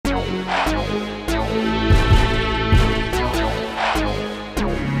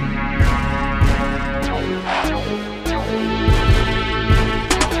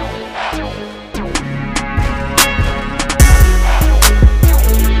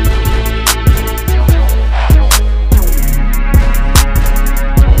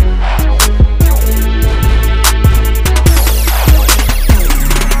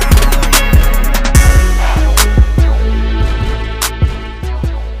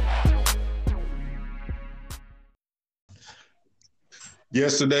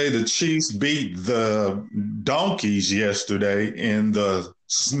Yesterday, the Chiefs beat the Donkeys yesterday in the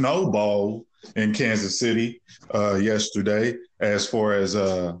Snow Bowl in Kansas City yesterday. As far as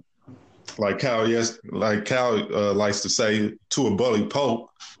like Cal likes to say, to a bully pope,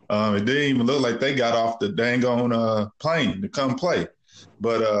 it didn't even look like they got off the dang on plane to come play.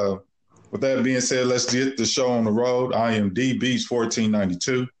 But with that being said, let's get the show on the road. I am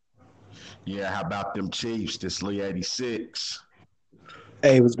DEBEATS1492. Yeah, how about them Chiefs? This LEE86.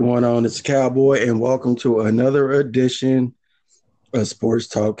 Hey, what's going on? It's Calboi, and welcome to another edition of Sports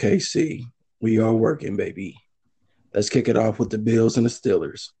Talk KC. We are working, baby. Let's kick it off with the Bills and the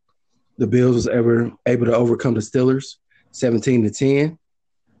Steelers. The Bills was able to overcome the Steelers 17-10.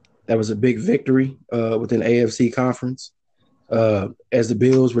 That was a big victory within AFC conference. As the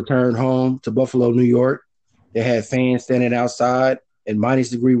Bills returned home to Buffalo, New York, they had fans standing outside in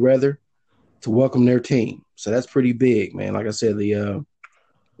minus-degree weather to welcome their team. So that's pretty big, man. Like I said, the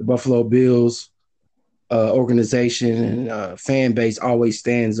Buffalo Bills organization and fan base always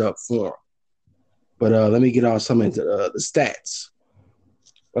stands up for them. But let me get on some of the stats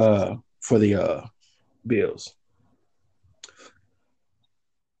for the Bills.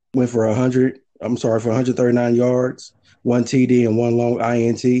 Went for 139 yards, one TD and one long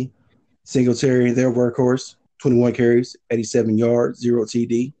INT. Singletary, their workhorse, 21 carries, 87 yards, 0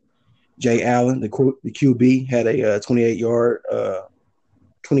 TD. Jay Allen, the QB, had a 28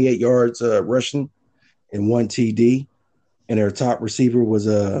 yards rushing and one TD. And their top receiver was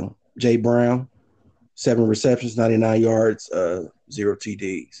Jay Brown, 7 receptions, 99 yards, 0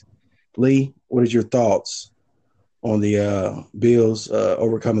 TDs. Lee, what is your thoughts on the Bills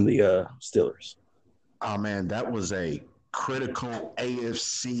overcoming the Steelers? Oh, man, that was a critical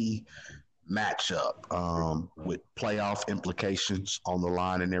AFC matchup with playoff implications on the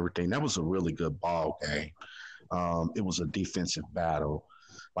line and everything. That was a really good ball game. It was a defensive battle.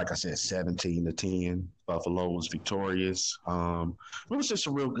 Like I said, 17-10. Buffalo was victorious. It was just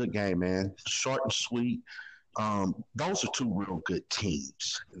a real good game, man. Short and sweet. Those are two real good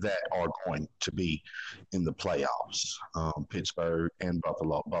teams that are going to be in the playoffs. Pittsburgh and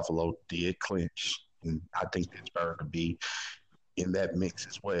Buffalo. Buffalo did clinch, and I think Pittsburgh could be in that mix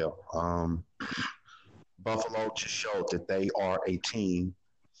as well. Buffalo just showed that they are a team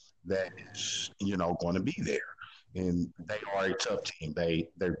that is, going to be there. And they are a tough team.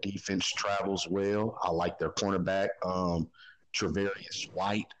 Their defense travels well. I like their cornerback. Travarius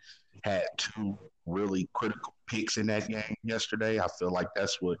White had 2 really critical picks in that game yesterday. I feel like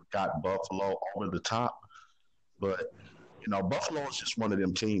that's what got Buffalo over the top. But, Buffalo is just one of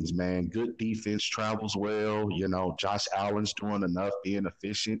them teams, man. Good defense, travels well. Josh Allen's doing enough, being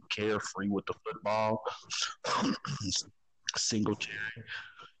efficient, carefree with the football. Singletary,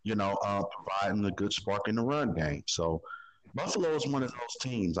 providing a good spark in the run game. So Buffalo is one of those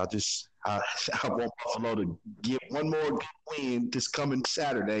teams. I want Buffalo to get one more good win this coming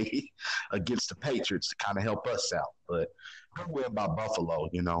Saturday against the Patriots to kind of help us out. But good win by Buffalo,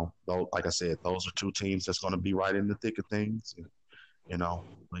 Though, like I said, those are 2 teams that's going to be right in the thick of things. And,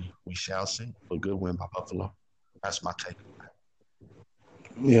 we shall see. But good win by Buffalo. That's my take on that.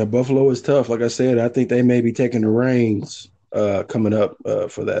 Yeah, Buffalo is tough. Like I said, I think they may be taking the reins coming up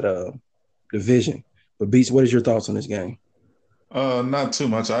for that division. But Beats, what is your thoughts on this game? Not too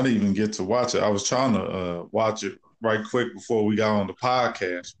much. I didn't even get to watch it. I was trying to watch it right quick before we got on the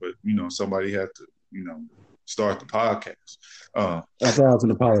podcast, but somebody had to, start the podcast.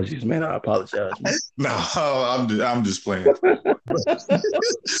 Apologies, man. I apologize, man. No, I'm just playing.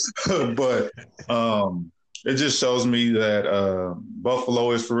 But it just shows me that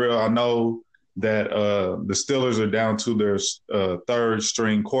Buffalo is for real. I know that the Steelers are down to their third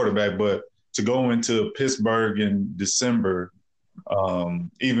string quarterback, but to go into Pittsburgh in December,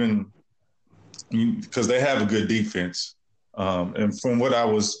 even because they have a good defense. And from what I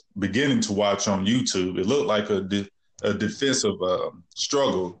was beginning to watch on YouTube, it looked like a defensive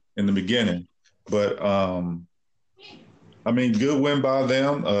struggle in the beginning. But, good win by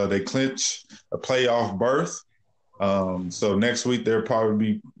them. They clinch a playoff berth. So next week they'll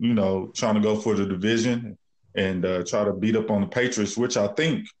probably be, trying to go for the division and try to beat up on the Patriots, which I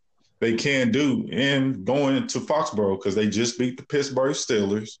think they can do in going to Foxborough because they just beat the Pittsburgh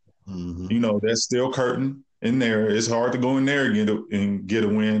Steelers. Mm-hmm. That's still curtain in there. It's hard to go in there and get a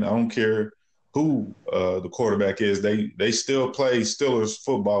win. I don't care who the quarterback is. They still play Steelers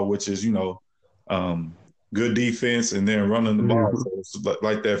football, which is, good defense and then running the ball. So it's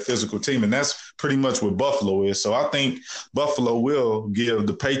like that physical team. And that's pretty much what Buffalo is. So I think Buffalo will give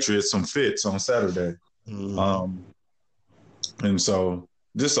the Patriots some fits on Saturday. Mm-hmm. And so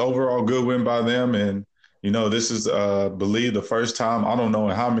just overall good win by them. And This is, believe the first time, I don't know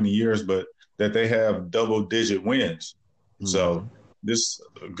in how many years, but that they have double-digit wins. Mm-hmm. So this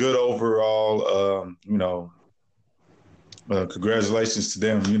good overall, congratulations to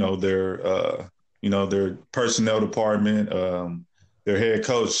them. Their personnel department, their head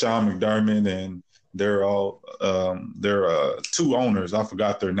coach, Sean McDermott, and they're two owners. I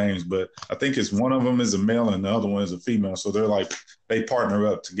forgot their names, but I think it's one of them is a male and the other one is a female. So they partner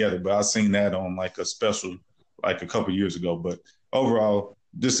up together. But I seen that on like a special, like a couple years ago. But overall,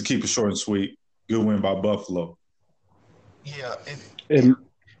 just to keep it short and sweet, good win by Buffalo. Yeah.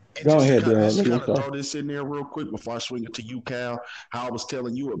 Go ahead, Dan. Just kind of throw this in there real quick before I swing it to you, Cal. How I was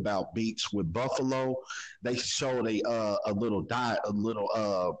telling you about Beats with Buffalo, they showed a little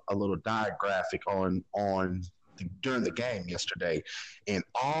diagraphic on during the game yesterday, and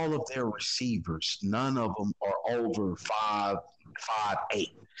all of their receivers, none of them are over 5'8"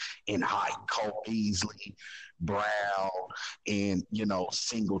 in height. Cole Beasley, Brown, and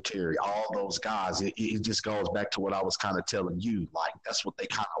Singletary, all those guys. It just goes back to what I was kind of telling you. Like, that's what they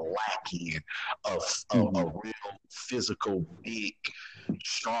kind of lack in a real physical, big,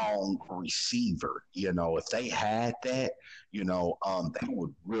 strong receiver. If they had that, they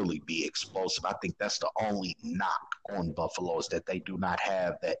would really be explosive. I think that's the only knock on Buffalo is that they do not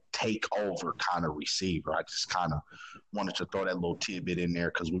have that takeover kind of receiver. I just kind of wanted to throw that little tidbit in there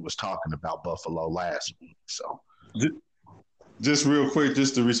because we was talking about Buffalo last week. So just real quick,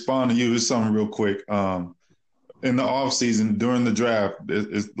 just to respond to you, just something real quick. In the offseason, during the draft,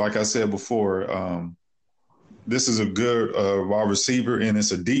 it's like I said before, this is a good wide receiver, and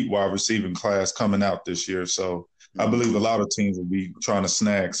it's a deep wide receiving class coming out this year. So I believe a lot of teams will be trying to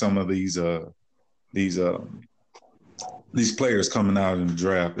snag some of these players coming out in the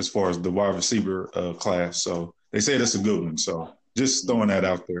draft as far as the wide receiver class. So they say that's a good one. So just throwing that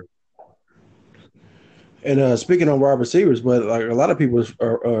out there. And speaking on wide receivers, but like a lot of people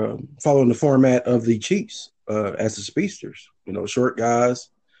are following the format of the Chiefs as the speedsters. Short guys,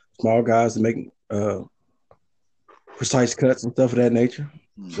 small guys that make precise cuts and stuff of that nature.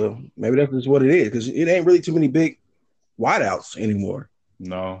 So maybe that's just what it is because it ain't really too many big wideouts anymore.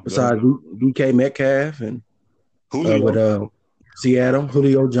 No. Besides DK Metcalf and with Seattle,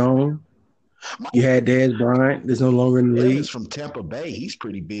 Julio Jones. You had Dez Bryant. There's no longer in the league. Evans from Tampa Bay. He's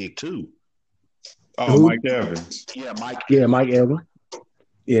pretty big too. Oh, Mike Evans. Yeah, Mike Evans.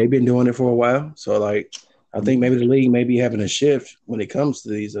 Yeah, he's been doing it for a while. So, I think maybe the league may be having a shift when it comes to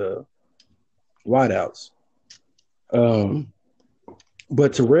these wideouts.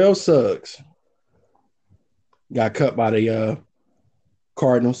 But Terrell Suggs got cut by the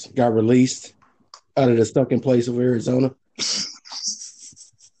Cardinals, got released out of the stuck in place of Arizona.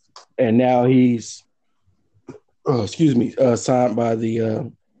 And now he's, signed by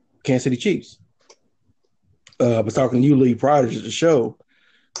the Kansas City Chiefs. I was talking to you, Lee, prior to the show.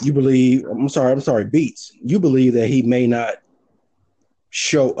 You believe, Beats, you believe that he may not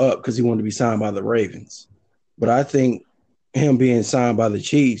show up because he wanted to be signed by the Ravens. But I think him being signed by the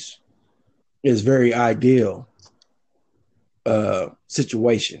Chiefs is very ideal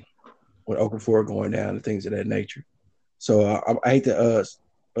situation with Okafor going down and things of that nature. So I hate to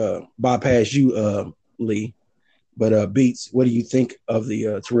bypass you, Lee, but Beats, what do you think of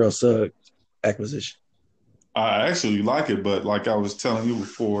the Terrell Suggs acquisition? I actually like it, but like I was telling you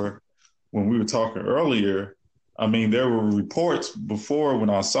before when we were talking earlier, I mean, there were reports before when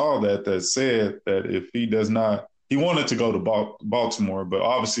I saw that said that if he does not, he wanted to go to Baltimore, but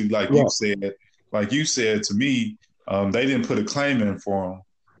obviously, like you said to me, they didn't put a claim in for him.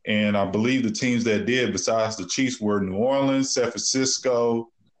 And I believe the teams that did, besides the Chiefs, were New Orleans, San Francisco,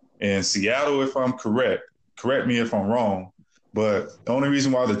 and Seattle, if I'm correct. Correct me if I'm wrong. But the only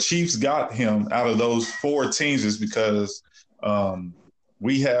reason why the Chiefs got him out of those four teams is because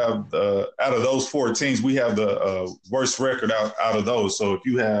we have out of those four teams, we have the worst record out of those. So if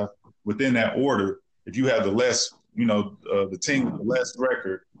you have within that order, if you have the less, the team with the less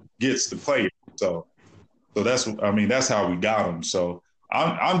record gets the player. So that's how we got him. So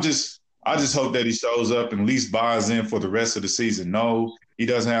I just hope that he shows up and at least buys in for the rest of the season. No, he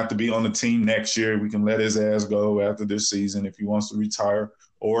doesn't have to be on the team next year. We can let his ass go after this season if he wants to retire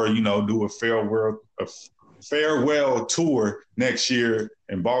or, do a farewell tour next year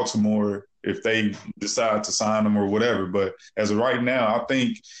in Baltimore if they decide to sign him or whatever. But as of right now, I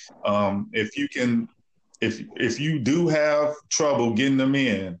think if you do have trouble getting them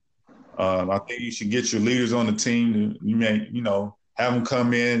in, I think you should get your leaders on the team. You may, have them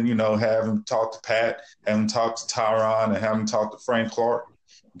come in, have him talk to Pat, have him talk to Tyron, and have him talk to Frank Clark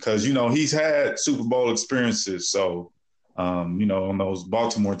because, he's had Super Bowl experiences. So on those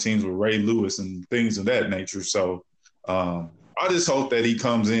Baltimore teams with Ray Lewis and things of that nature. So I just hope that he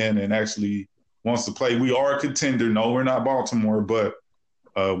comes in and actually wants to play. We are a contender. No, we're not Baltimore, but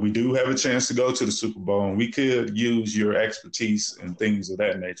we do have a chance to go to the Super Bowl, and we could use your expertise and things of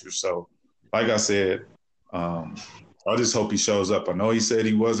that nature. So, like I said, I just hope he shows up. I know he said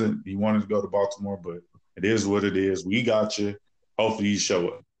he wanted to go to Baltimore, but it is what it is. We got you. Hopefully you show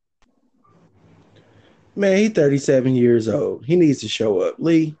up. Man, he's 37 years old. He needs to show up.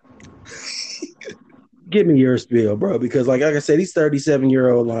 Lee, give me your spiel, bro, because like I said, he's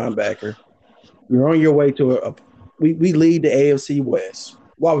 37-year-old linebacker. You're on your way to we lead the AFC West.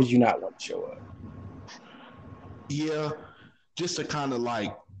 Why would you not want to show up? Yeah, just to kind of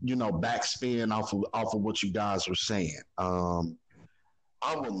like, backspin off of what you guys were saying. I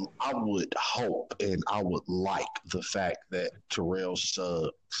would hope and I would like the fact that Terrell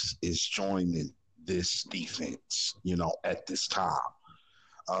Suggs is joining this defense, at this time.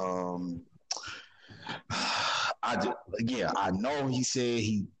 I know he said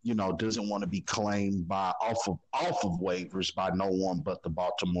he, doesn't want to be claimed off of waivers by no one but the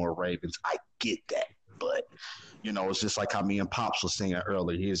Baltimore Ravens. I get that, but it's just like how me and Pops was saying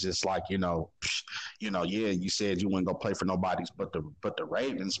earlier. He's just like, yeah, you said you wouldn't go play for nobody's but the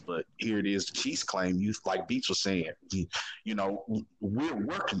Ravens, but here it is, the Chiefs claim you, like Beats was saying.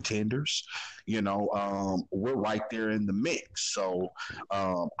 We're contenders. We're right there in the mix. So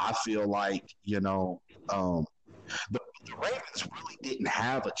I feel like the Ravens really didn't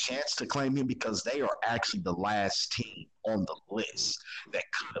have a chance to claim him because they are actually the last team on the list that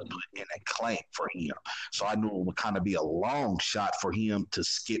could have put in a claim for him. So I knew it would kind of be a long shot for him to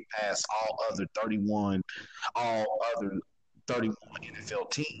skip past all other 31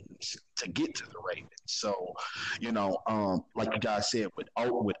 NFL teams to get to the Ravens. So, like you guys said, with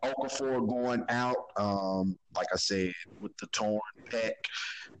Okafor going out, like I said, with the torn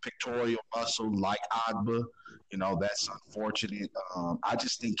pectoral muscle like Agba, that's unfortunate. I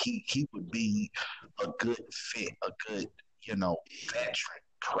just think he would be a good fit, a good, veteran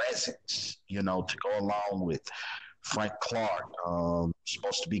presence, to go along with Frank Clark,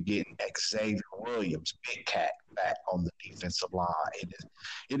 supposed to be getting Xavier Williams, Big Cat, back on the defensive line.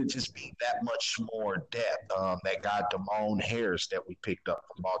 It'd just be that much more depth. That guy Damone Harris that we picked up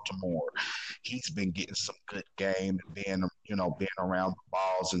from Baltimore, he's been getting some good game and being around the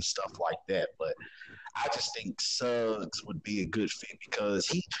balls and stuff like that. But I just think Suggs would be a good fit because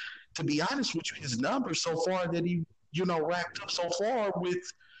to be honest with you, his numbers so far that he racked up so far with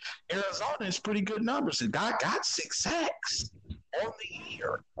Arizona is pretty good numbers. The guy got 6 sacks on the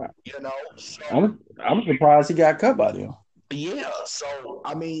year, So, I'm surprised he got cut by them. Yeah, so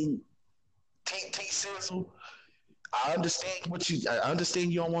I mean, T Sizzle, I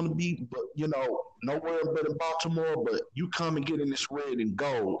understand you don't want to be, but nowhere but in Baltimore. But you come and get in this red and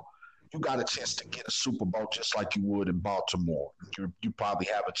gold, you got a chance to get a Super Bowl just like you would in Baltimore. You probably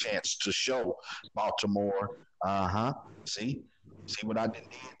have a chance to show Baltimore. See what I did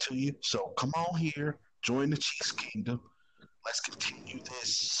to you? So come on here, join the Chiefs Kingdom. Let's continue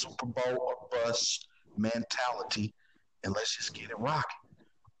this Super Bowl or bust mentality, and let's just get it rocking.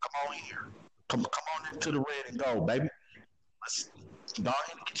 Come on here. Come on into the red and gold, baby. Let's go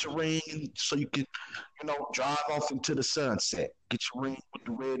ahead and get your ring so you can, drive off into the sunset. Get your ring with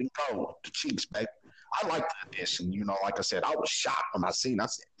the red and gold, the Chiefs, baby. I like the addition. Like I said, I was shocked when I seen it. I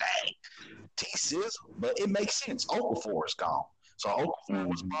said, dang, T-Sizzle. But it makes sense. Okafor is gone. So Okafor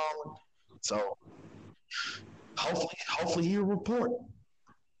was balling. So hopefully he'll report.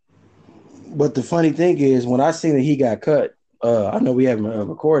 But the funny thing is, when I seen that he got cut, I know we haven't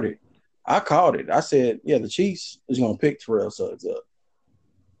recorded. I called it. I said, yeah, the Chiefs is going to pick Terrell Suggs up.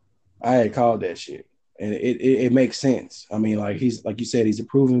 I had called that shit. And it makes sense. I mean, like you said, he's a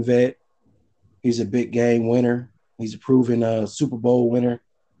proven vet. He's a big game winner. He's a proven Super Bowl winner.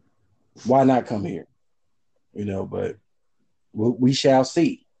 Why not come here? But we shall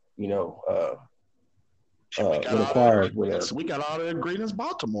see. What acquires whatever. We got all the ingredients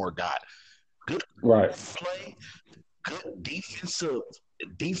Baltimore got. Good play, good defensive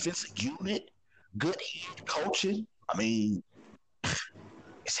unit, good head coaching. I mean,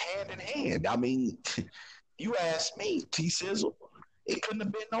 it's hand in hand. I mean, you ask me, T-Sizzle, it couldn't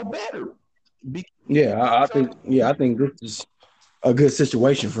have been no better. I think this is a good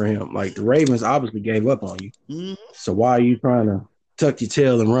situation for him. Like, the Ravens obviously gave up on you. Mm-hmm. So why are you trying to tuck your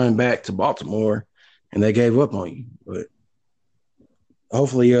tail and run back to Baltimore? And they gave up on you. But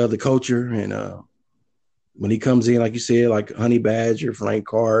hopefully the culture and when he comes in, like you said, like Honey Badger, Frank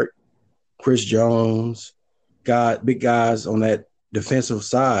Clark, Chris Jones, big guys on that defensive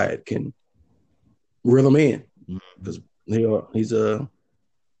side can reel them in. Because He's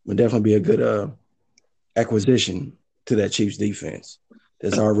would definitely be a good acquisition to that Chiefs defense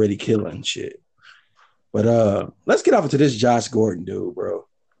that's already killing shit. But let's get off into this Josh Gordon dude, bro.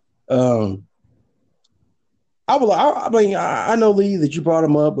 I know, Lee, that you brought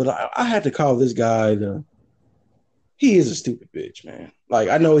him up, but I had to call this guy he is a stupid bitch, man. Like,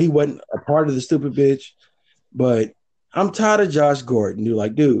 I know he wasn't a part of the stupid bitch, but I'm tired of Josh Gordon.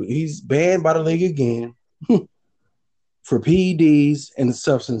 Dude, he's banned by the league again for PEDs and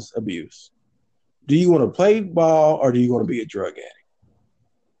substance abuse. Do you want to play ball or do you want to be a drug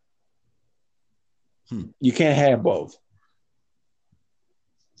addict? You can't have both.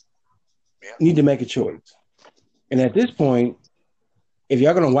 You need to make a choice. And at this point, if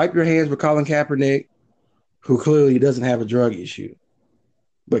y'all going to wipe your hands with Colin Kaepernick, who clearly doesn't have a drug issue,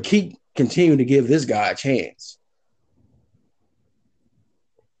 but keep continuing to give this guy a chance.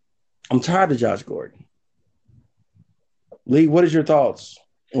 I'm tired of Josh Gordon. Lee, what is your thoughts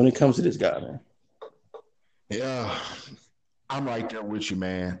when it comes to this guy, man? Yeah, I'm right there with you,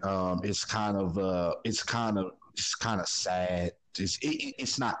 man. It's kind of sad.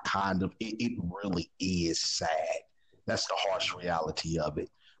 It's not kind of. It really is sad. That's the harsh reality of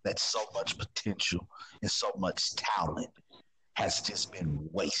it. That so much potential and so much talent has just been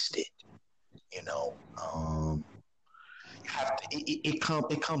wasted. You know, you have to. It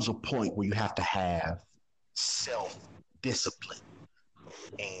comes a point where you have to have self-discipline,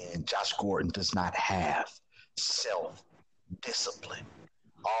 and Josh Gordon does not have self-discipline.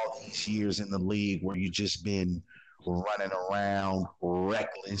 All these years in the league where you've just been running around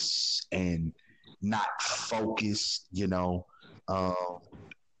reckless and not focused,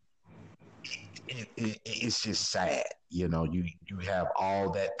 it's just sad. You have all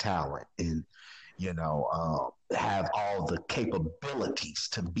that talent and have all the capabilities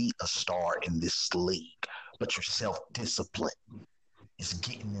to be a star in this league, but your self-discipline is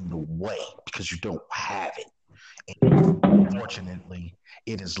getting in the way because you don't have it. And unfortunately,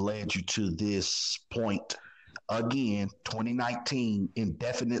 it has led you to this point again, 2019,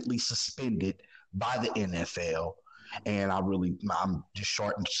 indefinitely suspended by the NFL. And I'm just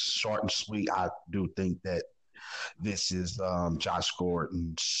short and sweet. I do think that this is Josh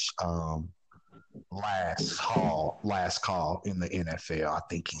Gordon's last call in the NFL. I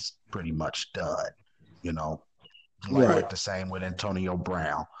think he's pretty much done. Like the same with Antonio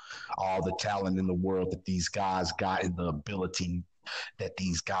Brown. All the talent in the world that these guys got and the ability that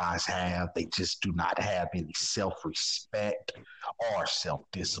these guys have, they just do not have any self-respect or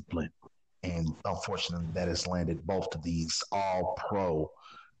self-discipline. And unfortunately, that has landed both of these all-pro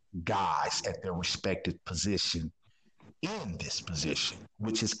guys at their respected position in this position,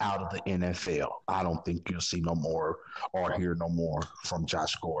 which is out of the NFL. I don't think you'll see no more or hear no more from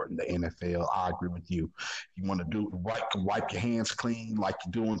Josh Gordon. The NFL, I agree with you. You want to do wipe your hands clean like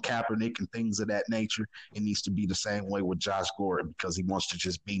you're doing Kaepernick and things of that nature. It needs to be the same way with Josh Gordon because he wants to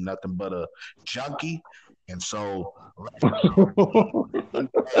just be nothing but a junkie. And so,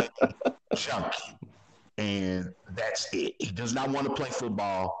 junkie. And that's it. He does not want to play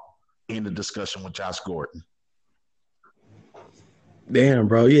football in the discussion with Josh Gordon. Damn,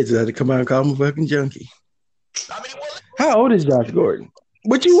 bro. You just had to come out and call him a fucking junkie. How old is Josh Gordon?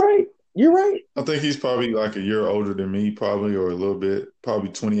 But you're right. You're right. I think he's probably like a year older than me, probably, or a little bit. Probably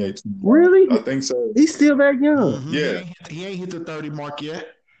 28. Really? I think so. He's still that young. Mm-hmm. Yeah. He ain't hit the 30 mark yet.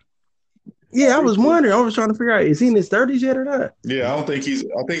 Yeah, I was wondering. I was trying to figure out, is he in his 30s yet or not? Yeah, I think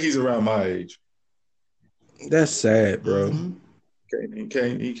he's around my age. That's sad, bro.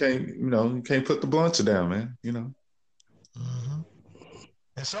 Mm-hmm. He can't put the blunts down, man. Mm-hmm.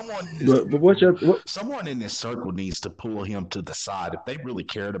 And someone in this circle needs to pull him to the side if they really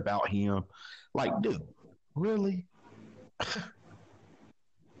cared about him. Like, dude, really?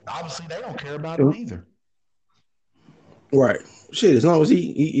 Obviously, they don't care about him either. Right. Shit, as long as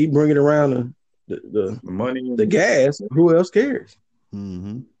he bringing around the money, the gas, who else cares?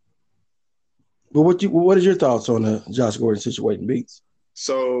 Mm-hmm. But what is your thoughts on the Josh Gordon situation, Beats?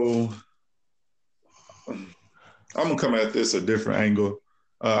 So I'm gonna come at this a different angle.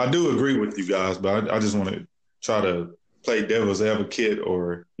 I do agree with you guys, but I just want to try to play devil's advocate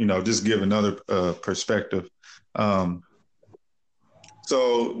or, just give another perspective.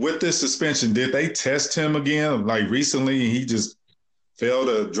 So with this suspension, did they test him again, like recently, and he just failed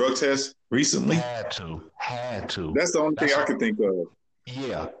a drug test recently? Had to. That's the only thing I could think of.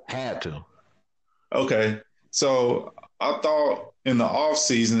 Yeah, had to. Okay. So I thought in the off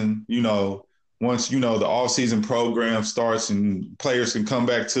season, once, the off-season program starts and players can come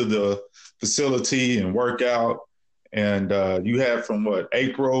back to the facility and work out, and you have from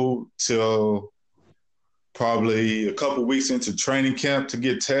April till probably a couple weeks into training camp to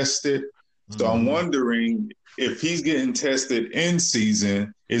get tested. So I'm wondering if he's getting tested in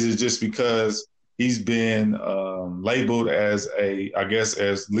season, is it just because he's been labeled as I guess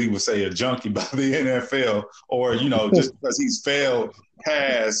as Lee would say, a junkie by the NFL, or, just because he's failed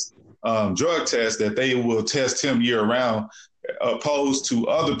past drug tests that they will test him year round, opposed to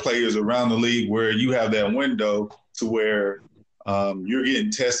other players around the league where you have that window to where you're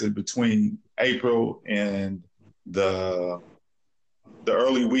getting tested between April and the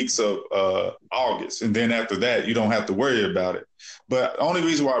early weeks of August. And then after that, you don't have to worry about it. But the only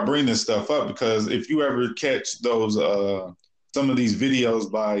reason why I bring this stuff up, because if you ever catch those, some of these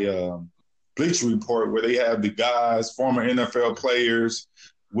videos by Bleacher Report, where they have the guys, former NFL players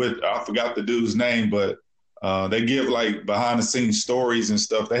with, I forgot the dude's name, but they give like behind the scenes stories and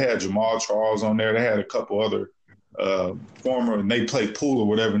stuff. They had Jamal Charles on there. They had a couple other former, and they play pool or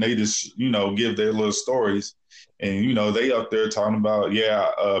whatever, and they just, give their little stories. And, they up there talking about,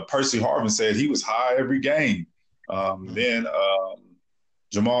 Percy Harvin said he was high every game. Then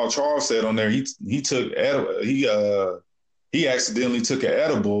Jamal Charles said on there he accidentally took an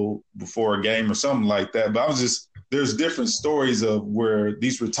edible before a game or something like that. But there's different stories of where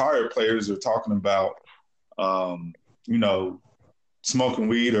these retired players are talking about, smoking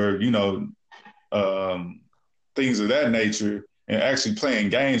weed or, things of that nature, and actually playing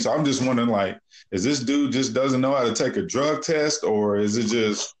games. So I'm just wondering, like, is this dude just doesn't know how to take a drug test, or is it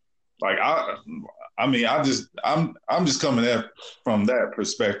just like I'm just coming at from that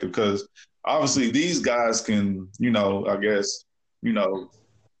perspective, because obviously these guys can, I guess,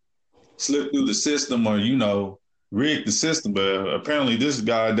 slip through the system or, rig the system, but apparently this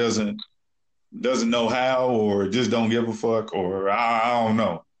guy doesn't know how, or just don't give a fuck, or I don't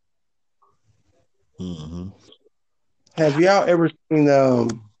know. Mm-hmm. Have y'all ever seen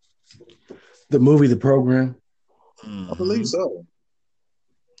the movie The Program? I believe so.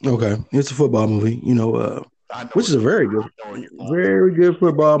 Okay, it's a football movie, which is a very good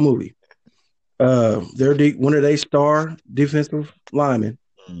football movie. One of their star defensive linemen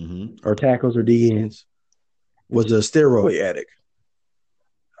or tackles or DNs was a steroid addict,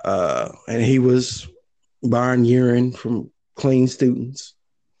 and he was buying urine from clean students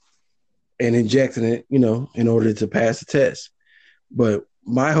and injecting it, in order to pass the test. But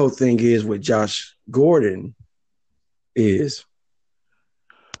my whole thing is with Josh Gordon is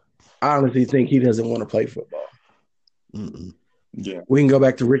I honestly think he doesn't want to play football. Mm-mm. Yeah, we can go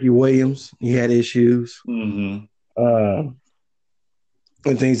back to Ricky Williams. He had issues and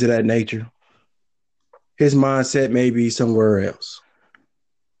things of that nature. His mindset may be somewhere else.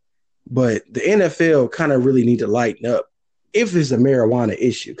 But the NFL kind of really need to lighten up if it's a marijuana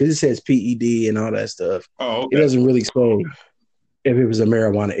issue, because it says PED and all that stuff. Oh, okay. It doesn't really say if it was a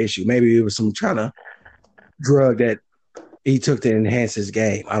marijuana issue. Maybe it was some kind of drug that he took to enhance his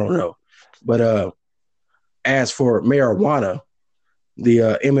game. I don't know. But as for marijuana,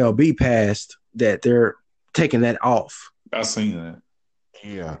 the MLB passed that they're taking that off. I seen that.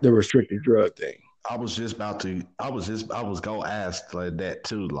 Yeah. The restricted drug thing. I was gonna ask like that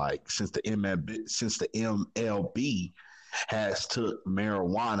too. Like since the MLB has took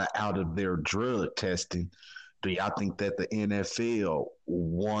marijuana out of their drug testing, do y'all think that the NFL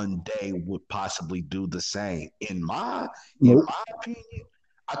one day would possibly do the same? In my opinion,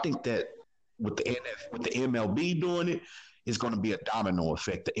 I think that with the MLB doing it, it's going to be a domino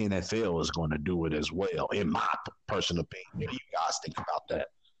effect. The NFL is going to do it as well. In my personal opinion, what do you guys think about that?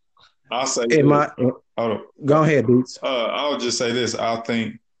 I'll say go ahead, Boots. I'll just say this. I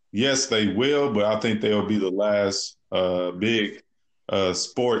think yes, they will, but I think they'll be the last big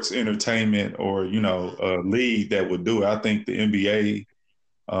sports entertainment or league that would do it. I think the NBA,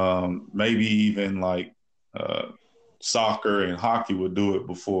 maybe even like soccer and hockey would do it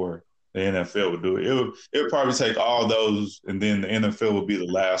before the NFL would do it. It would probably take all those, and then the NFL would be the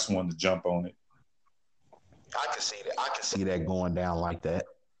last one to jump on it. I can see that. I can see that going down like that.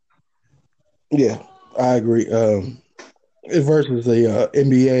 Yeah, I agree. Versus the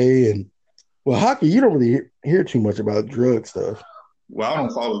NBA and hockey, you don't really hear too much about drug stuff. Well, I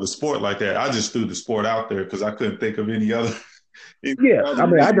don't follow the sport like that. I just threw the sport out there because I couldn't think of any other.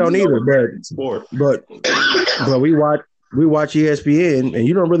 I don't either. But we watch ESPN, and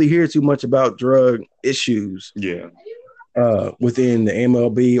you don't really hear too much about drug issues. Yeah. Within the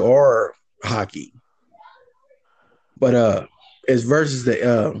MLB or hockey, but as versus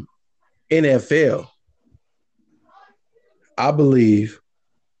the NFL, I believe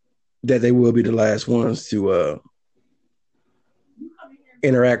that they will be the last ones to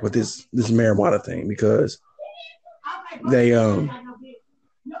interact with this marijuana thing, because they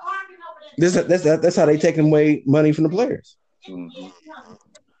That's how they taking away money from the players. Mm-hmm.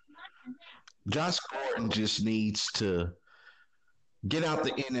 Josh Gordon just needs to get out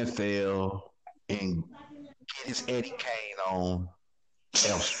the NFL and get his Eddie Kane on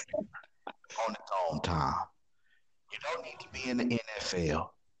elsewhere on his own time. You don't need to be in the NFL.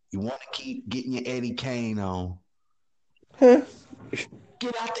 You want to keep getting your Eddie Kane on. Huh?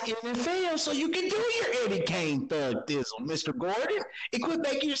 Get out the NFL so you can do your Eddie Kane thug thizzle, Mr. Gordon, and quit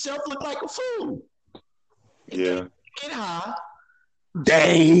making yourself look like a fool. Yeah. Get high.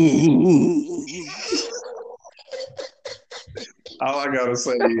 Dang. All I gotta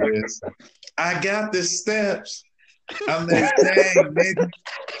say is, I got the steps. I'm that dang nigga.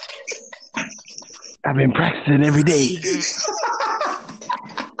 I've been practicing every day.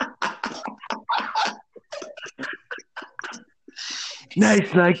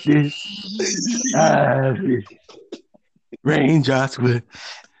 Nights like this, I wish raindrops would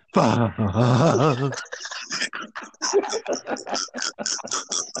fall.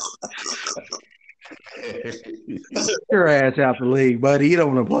 Your ass out the league, buddy. You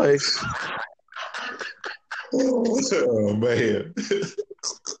don't want to play. Oh man.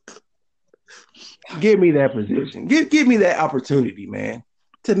 Give me that position. Give me that opportunity, man,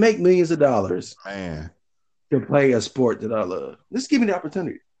 to make millions of dollars. Man. To play a sport that I love. Just give me the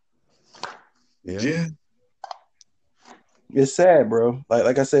opportunity. Yeah. It's sad, bro.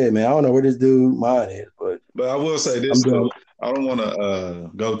 Like I said, man, I don't know where this dude mind is, but I will say this though. I don't want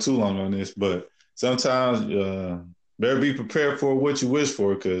to go too long on this, but sometimes better be prepared for what you wish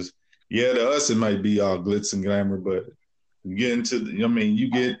for, because to us it might be all glitz and glamour, but you get you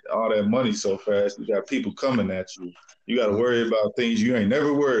get all that money so fast. You got people coming at you. You got to worry about things you ain't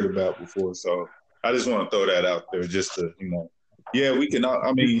never worried about before. So I just want to throw that out there, just to we can.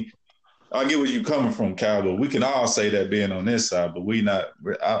 I mean, I get where you coming from, Calboi. We can all say that being on this side, but we not.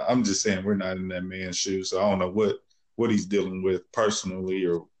 I'm just saying we're not in that man's shoes, so I don't know what he's dealing with personally,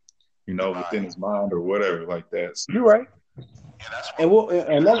 or within his mind, or whatever like that. So. You're right. Yeah,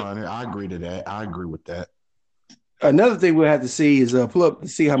 I agree to that. I agree with that. Another thing we'll have to see is pull up to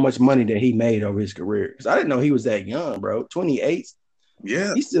see how much money that he made over his career. Because I didn't know he was that young, bro. 28.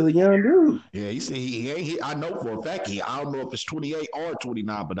 Yeah, he's still a young dude. Yeah, he I know for a fact I don't know if it's 28 or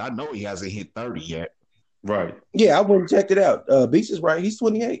 29, but I know he hasn't hit 30 yet. Right. Yeah, I went and checked it out. Beats is right. He's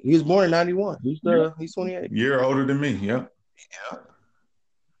 28. He was born in 91. He's 28. Year older than me. Yeah. Yeah.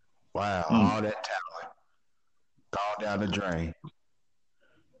 Wow, all that talent gone down the drain.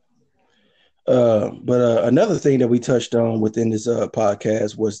 But another thing that we touched on within this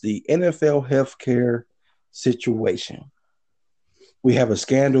podcast was the NFL healthcare situation. We have a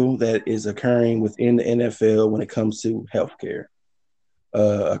scandal that is occurring within the NFL when it comes to healthcare.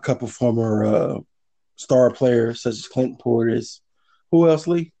 A couple former star players such as Clinton Portis. Who else,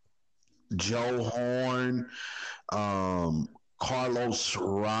 Lee? Joe Horn, Carlos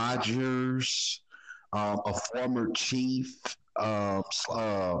Rogers, a former chief,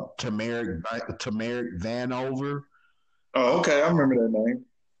 Tamarick Vanover. Oh, okay. I remember that name.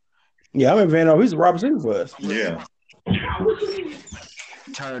 Yeah, I remember Vanover. He's a wide receiver for us. Yeah.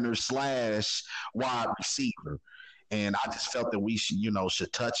 Turner / wide receiver. And I just felt that we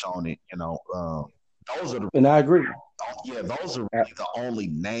should touch on it. Those are and I agree. Yeah, those are really the only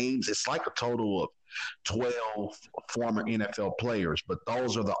names. It's like a total of 12 former NFL players, but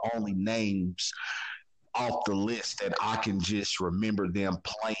those are the only names off the list that I can just remember them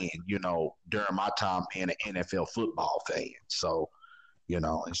playing, during my time being an NFL football fan. So,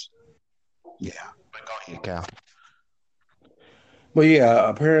 it's But go ahead, Cal. But yeah,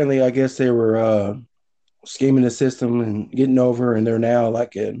 apparently, I guess they were scheming the system and getting over, and they're now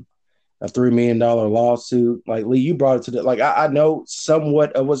like in a $3 million lawsuit. Like Lee, you brought it to the I know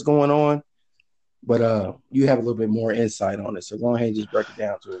somewhat of what's going on, but you have a little bit more insight on it. So go ahead and just break it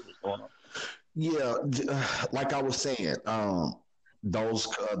down to what's going on. Yeah, like I was saying, those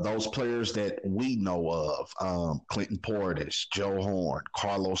players that we know of, Clinton Portis, Joe Horn,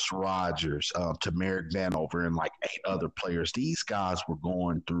 Carlos Rogers, Tamarick Vanover, and like 8 other players. These guys were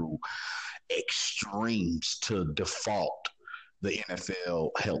going through extremes to default the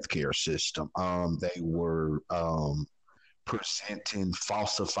NFL healthcare system. They were presenting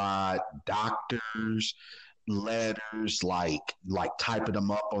falsified doctors letters, like typing them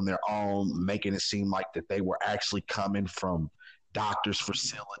up on their own, making it seem like that they were actually coming from doctors'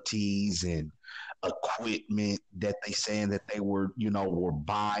 facilities and equipment that they saying that they were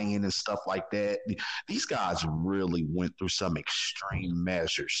buying and stuff like that. These guys really went through some extreme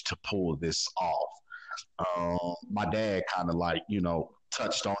measures to pull this off. My dad kind of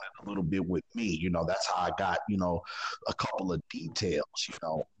touched on it a little bit with me. That's how I got a couple of details.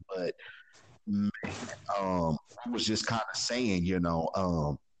 But man, we was just kind of saying,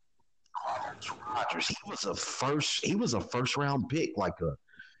 Carlos Rogers, he was a first round pick, like a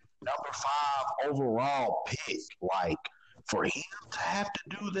number 5 overall pick. Like for him to have to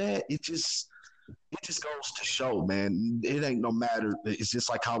do that, it just goes to show, man. It ain't no matter. It's just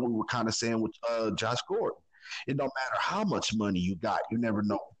like how we were kind of saying with Josh Gordon. It don't matter how much money you got. You never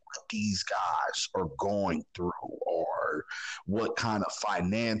know what these guys are going through or what kind of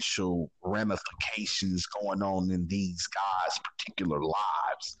financial ramifications going on in these guys' particular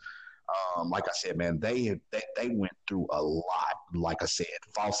lives. Like I said, man, they went through a lot. Like I said,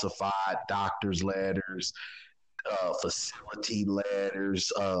 falsified doctors' letters, facility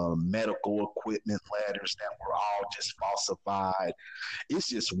letters, medical equipment letters that were all just falsified. It's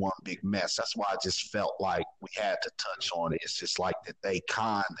just one big mess. That's why I just felt like we had to touch on it. It's just like that they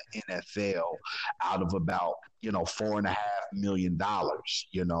conned the NFL out of about $4.5 million,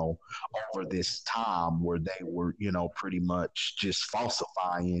 over this time where they were, pretty much just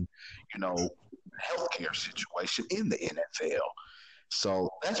falsifying, healthcare situation in the NFL. So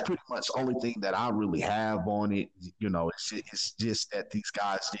that's pretty much the only thing that I really have on it. It's just that these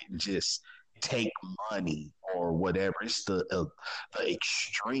guys didn't just take money or whatever. It's the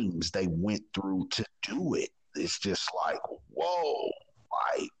extremes they went through to do it. It's just like, whoa,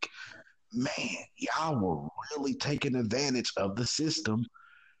 like, man, y'all were really taking advantage of the system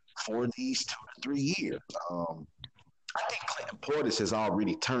for these 2 to 3 years. I think Clinton Portis has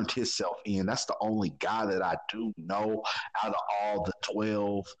already turned himself in. That's the only guy that I do know out of all the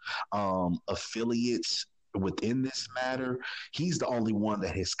 12 affiliates within this matter. He's the only one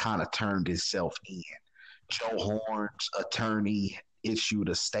that has kind of turned himself in. Joe Horn's attorney issued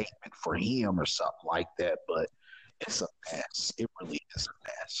a statement for him or something like that, but it's a mess. It really is a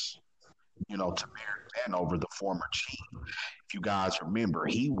mess. Tamir Vanover, the former chief, if you guys remember,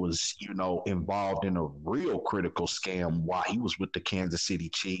 he was, involved in a real critical scam while he was with the Kansas City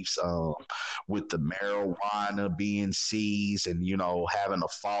Chiefs, with the marijuana being seized and, having a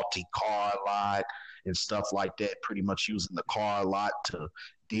faulty car lot and stuff like that, pretty much using the car lot to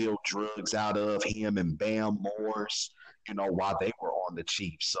deal drugs out of him and Bam Morris, while they were on the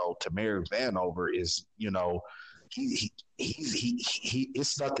Chiefs. So Tamir Vanover is, he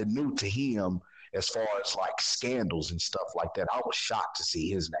it's nothing new to him as far as like scandals and stuff like that. I was shocked to see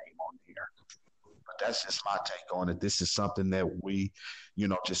his name on there. But that's just my take on it. This is something that we,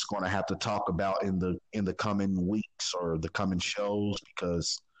 just going to have to talk about in the coming weeks or the coming shows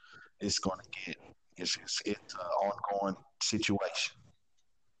because it's going to get it's an ongoing situation.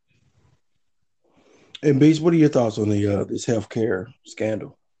 And Beach, what are your thoughts on the this healthcare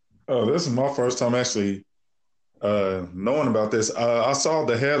scandal? Oh, this is my first time actually knowing about this. I saw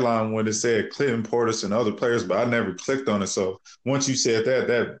the headline when it said Clinton Portis and other players, but I never clicked on it. So once you said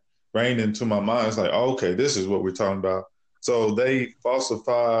that rained into my mind. It's like, oh, okay, this is what we're talking about. So they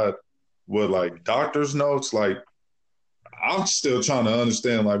falsified like doctor's notes. Like, I'm still trying to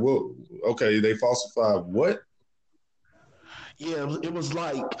understand. Like, well, okay, they falsified what? Yeah, it was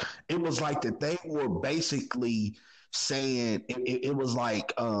like that they were basically saying it was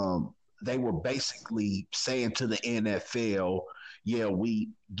like they were basically saying to the NFL, yeah, we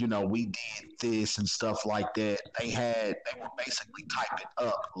did this and stuff like that. They were basically typing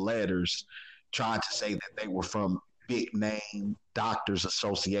up letters trying to say that they were from big name doctors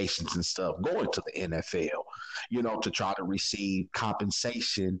associations and stuff going to the NFL, to try to receive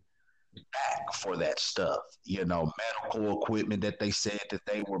compensation back for that stuff, medical equipment that they said that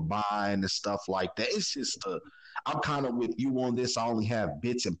they were buying and stuff like that. It's just I'm kind of with you on this. I only have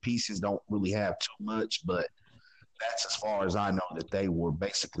bits and pieces, don't really have too much, but that's as far as I know that they were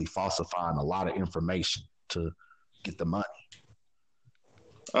basically falsifying a lot of information to get the money.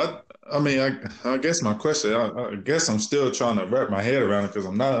 I mean, I guess my question, I guess I'm still trying to wrap my head around it because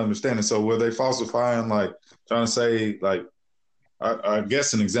I'm not understanding. So were they falsifying, like trying to say, like, I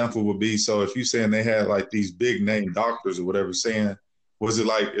guess an example would be, so if you're saying they had like these big name doctors or whatever saying, was it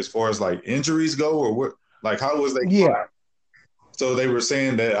like as far as like injuries go or what? Like how was they? Yeah. So they were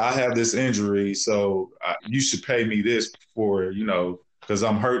saying that I have this injury, so you should pay me this for, because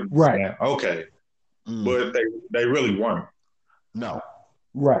I'm hurting. Right. Okay. But they really weren't. No.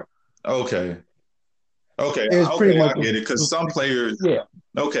 Right. Okay. Okay. It's pretty much I get it. Because some players,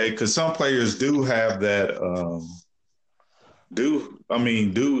 because some players do have that,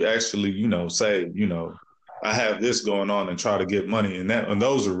 do actually, say, I have this going on and try to get money and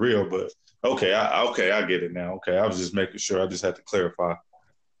those are real, but okay, I get it now. Okay. I was just making sure. I just had to clarify.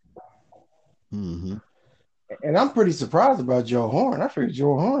 Mm-hmm. And I'm pretty surprised about Joe Horn. I figured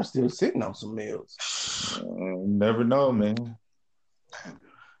Joe Horn's still sitting on some meals. Never know, man.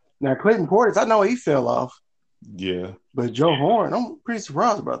 Now, Clinton Portis, I know he fell off. Yeah. But Joe Horn, I'm pretty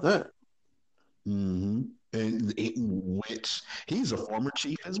surprised about that. Mm-hmm. And which he's a former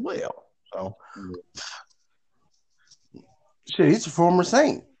Chief as well. So shit, he's a former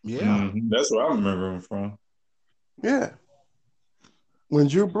Saint. Yeah. Mm-hmm. That's where I remember him from. Yeah. When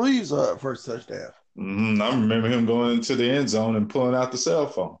Drew Brees first touchdown. Mm-hmm. I remember him going into the end zone and pulling out the cell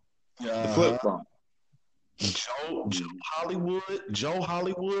phone, the flip phone. Joe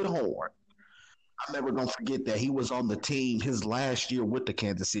Hollywood Horn. I'm never gonna forget that. He was on the team. His last year with the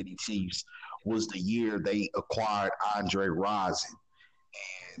Kansas City Chiefs was the year they acquired Andre Rison,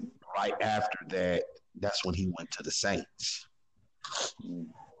 and right after that, that's when he went to the Saints.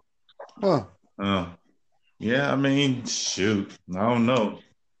 Huh. Yeah, I mean, shoot, I don't know.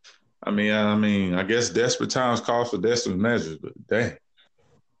 I mean, I guess desperate times call for desperate measures, but dang.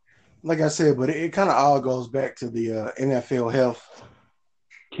 Like I said, but it kind of all goes back to the NFL health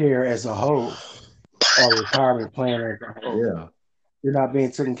care as a whole, or retirement plan as a whole. Yeah. You're not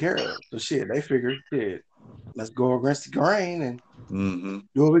being taken care of. So shit, they figured, shit, let's go against the grain and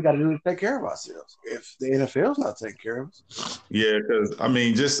do what we got to do to take care of ourselves. If the NFL's not taking care of us. Yeah, because I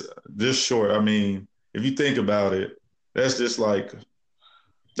mean, just short. I mean, if you think about it, that's just like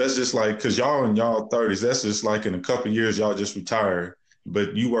because y'all in y'all 30s, that's just like in a couple of years y'all just retire,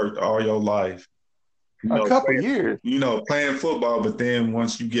 but you worked all your life. A couple of years. Playing football, but then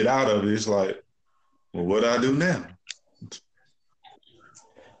once you get out of it, it's like, well, what do I do now?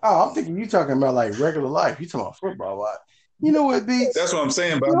 Oh, I'm thinking you talking about like regular life. You talking about football life. You know what, Beats? That's what I'm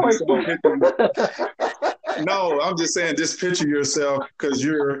saying. But no, I'm just saying, just picture yourself because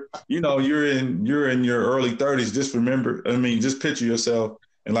you're in your early 30s. Just picture yourself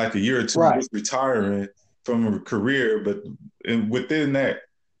in like a year or two, just retiring from a career. But within that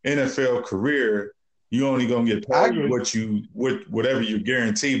NFL career, you only gonna get paid whatever you're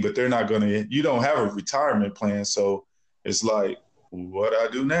guaranteed. But they're not gonna. You don't have a retirement plan, so it's like, what I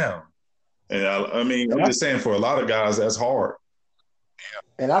do now? And I'm just saying, for a lot of guys, that's hard.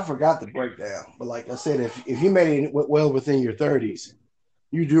 And I forgot the breakdown, but like I said, if you made it well within your 30s,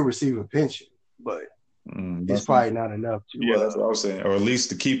 you do receive a pension, but it's probably not enough to. Yeah, that's what I was saying. Or at least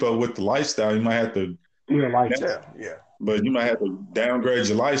to keep up with the lifestyle, you might have to. Lifestyle, yeah. But you might have to downgrade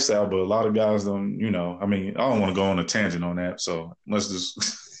your lifestyle. But a lot of guys don't. I don't want to go on a tangent on that. So let's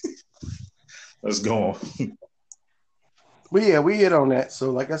just let's go on. But yeah, we hit on that.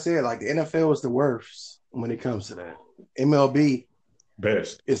 So like I said, like the NFL is the worst when it comes to that. MLB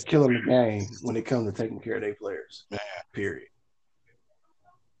best is killing the game when it comes to taking care of their players. Period.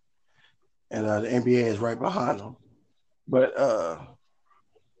 And the NBA is right behind them. But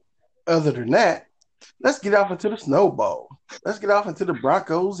other than that, let's get off into the snowball. Let's get off into the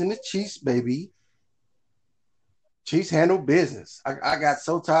Broncos and the Chiefs, baby. Chiefs handle business. I got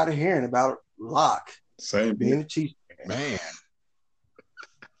so tired of hearing about Locke being a Chiefs fan. Man.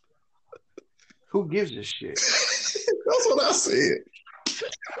 Who gives a shit? That's what I said.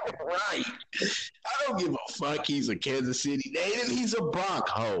 Right. I don't give a fuck. He's a Kansas City native. He's a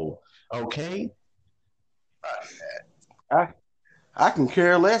Bronco. Okay? I can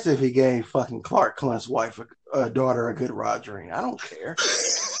care less if he gave fucking Clark Clint's wife, daughter, a good rod ring. I don't care.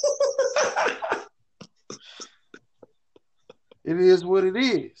 It is what it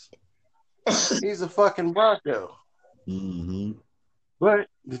is. He's a fucking Bronco. Mm-hmm. But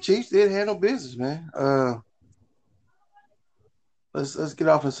the Chiefs did handle business, man. Let's get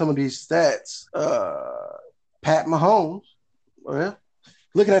off of some of these stats. Pat Mahomes, well,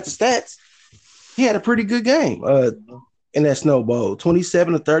 looking at the stats, he had a pretty good game in that snowball.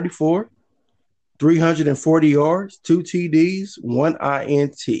 27 to 34, 340 yards, 2 TDs, 1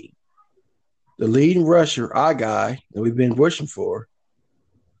 INT. The leading rusher, our guy that we've been pushing for,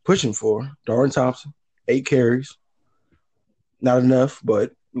 Darren Thompson, 8 carries. Not enough,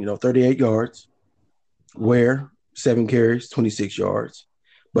 but 38 yards. Ware, 7 carries, 26 yards.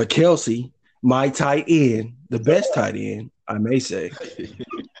 But Kelsey, my tight end, the best tight end, I may say,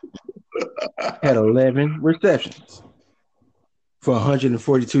 had 11 receptions for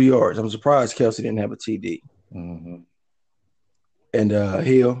 142 yards. I'm surprised Kelsey didn't have a TD. Mm-hmm. And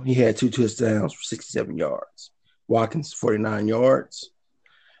Hill, he had 2 touchdowns for 67 yards. Watkins, 49 yards.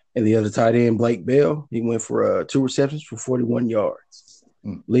 And the other tight end, Blake Bell, he went for 2 receptions for 41 yards.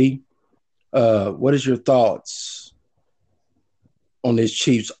 Lee, what is your thoughts on this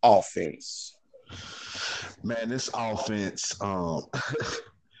Chiefs offense? Man, this offense,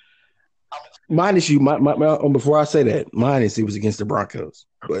 minus you, before I say that, minus it was against the Broncos.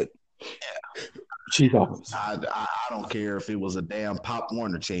 But Chief offense. I don't care if it was a damn Pop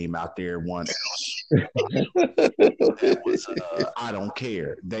Warner team out there one. I don't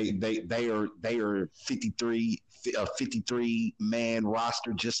care. They are 53 a 53 man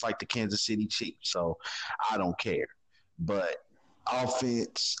roster just like the Kansas City Chiefs. So I don't care. But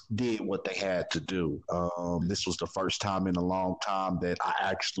offense did what they had to do. This was the first time in a long time that I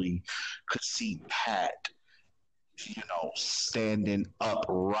actually could see Pat, standing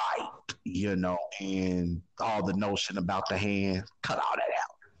upright, and all the notion about the hand, cut all that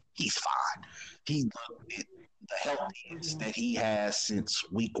out. He's fine. He looked at the healthiest that he has since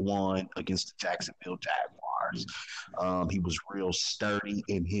week 1 against the Jacksonville Jaguars. He was real sturdy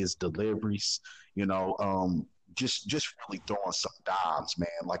in his deliveries, just really throwing some dimes, man.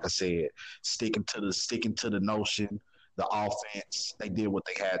 Like I said, sticking to the notion. The offense, they did what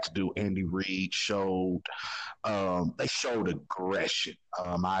they had to do. Andy Reid showed aggression.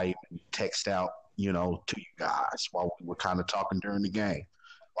 I even text out, to you guys while we were kind of talking during the game.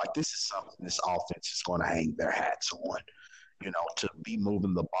 Like, this is something this offense is going to hang their hats on. To be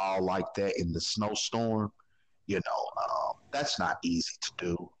moving the ball like that in the snowstorm, that's not easy to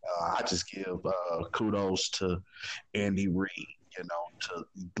do. I just give kudos to Andy Reid, to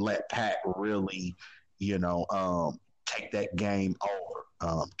let Pat really, take that game over.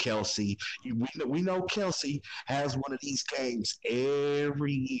 Kelsey, we know Kelsey has one of these games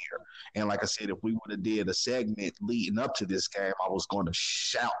every year. And like I said, if we would have did a segment leading up to this game, I was going to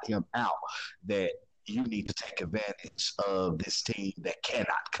shout him out that you need to take advantage of this team that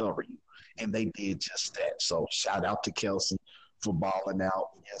cannot cover you. And they did just that. So shout out to Kelsey for balling out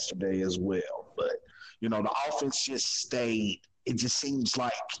yesterday as well. But, the offense just stayed. It just seems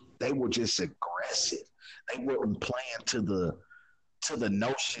like they were just aggressive. They weren't playing to the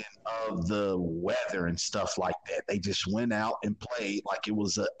notion of the weather and stuff like that. They just went out and played like it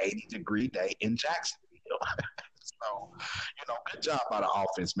was an 80-degree day in Jacksonville. So, good job by the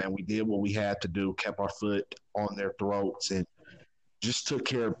offense, man. We did what we had to do, kept our foot on their throats, and just took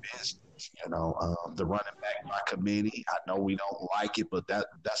care of business. The running back by committee, I know we don't like it, but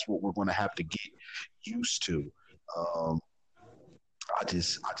that's what we're going to have to get used to. I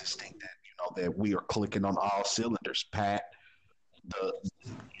just think that that we are clicking on all cylinders. Pat, the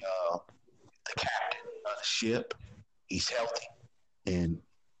captain of the ship, he's healthy, and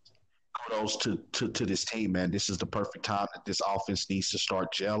kudos to this team, man. This is the perfect time that this offense needs to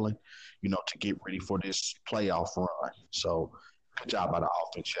start gelling, to get ready for this playoff run. So, good job by the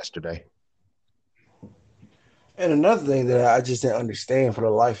offense yesterday. And another thing that I just didn't understand for the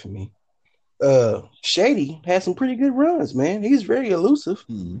life of me, Shady had some pretty good runs, man. He's very elusive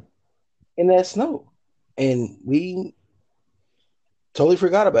in that snow, and we totally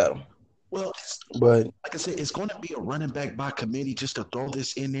forgot about him. Well, but like I said, it's going to be a running back by committee just to throw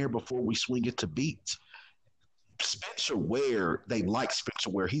this in there before we swing it to beats. Spencer Ware, they like Spencer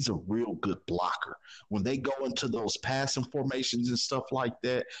Ware. He's a real good blocker. When they go into those passing formations and stuff like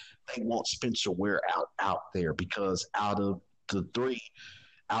that, they want Spencer Ware out there because out of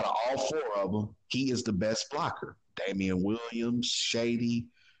all 4 of them, he is the best blocker. Damian Williams, Shady,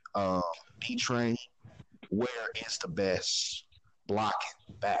 P-Train, Ware is the best blocking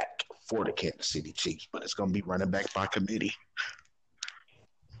back for the Kansas City Chiefs, but it's going to be running back by committee.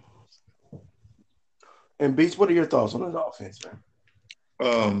 And Beats, what are your thoughts on the offense,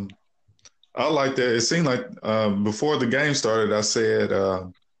 man? I like that. It seemed like before the game started, I said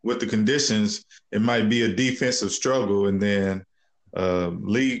with the conditions, it might be a defensive struggle, and then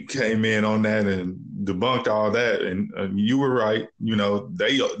Lee came in on that and debunked all that. And you were right.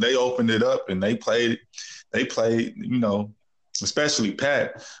 They opened it up and they played. Especially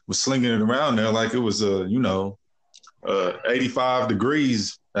Pat was slinging it around there like it was 85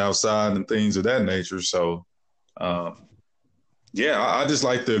 degrees outside and things of that nature. So, I just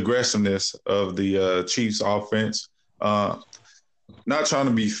like the aggressiveness of the Chiefs offense. Not trying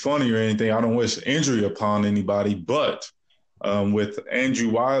to be funny or anything. I don't wish injury upon anybody, but with Andrew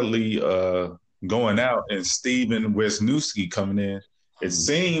Wiley going out and Steven Wisniewski coming in, it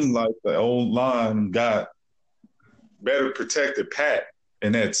seemed like the old line got better protected Pat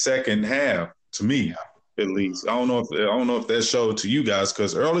in that second half, to me at least. I don't know if that showed to you guys,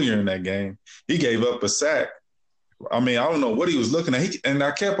 because earlier in that game he gave up a sack. I mean, I don't know what he was looking at. And I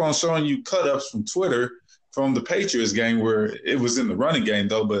kept on showing you cut-ups from Twitter from the Patriots game where it was in the running game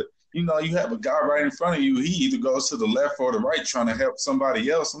though, but you have a guy right in front of you. He either goes to the left or the right trying to help somebody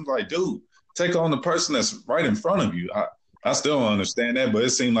else. I'm like, dude, take on the person that's right in front of you. I still don't understand that, but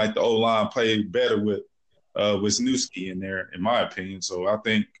it seemed like the O-line played better with Wisniewski in there, in my opinion. So I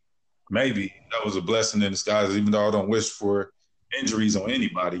think maybe that was a blessing in disguise, even though I don't wish for injuries on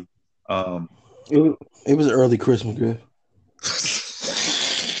anybody. It was early Christmas gift.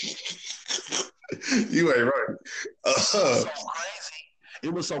 You ain't right.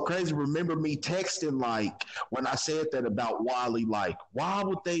 It was so crazy. Remember me texting like when I said that about Wiley, like, why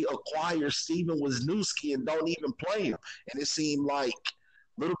would they acquire Steven Wisniewski and don't even play him? And it seemed like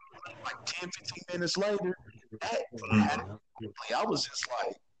little like 10, 15 minutes later, that I was just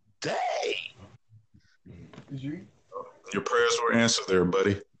like, dang. Your prayers were answered there,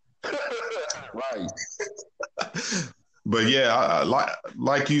 buddy. Right. But yeah,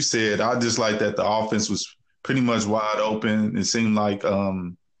 like you said, I just like that the offense was pretty much wide open. It seemed like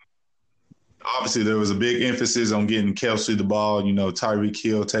obviously there was a big emphasis on getting Kelsey the ball. Tyreek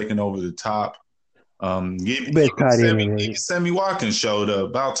Hill taking over the top. Best tight end. Sammy Watkins showed up.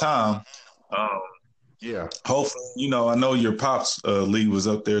 About time. Yeah. Hopefully, I know your pops Lee was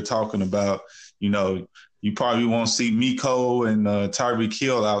up there talking about, you probably won't see Miko and Tyreek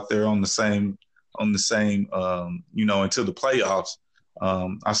Hill out there on the same, until the playoffs.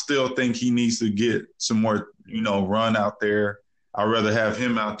 I still think he needs to get some more, run out there. I'd rather have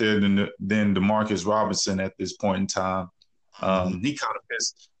him out there than Demarcus Robinson at this point in time. He kind of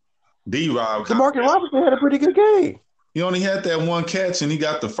pissed D-Rob. Demarcus Robinson had a pretty good game. He only had that one catch and he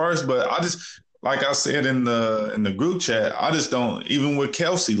got the first, but I just, like I said in the group chat, I just don't, even with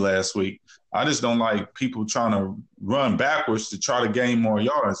Kelsey last week, I just don't like people trying to run backwards to try to gain more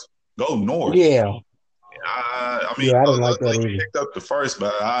yards. Go north. Yeah. I don't like that either. He picked up the first,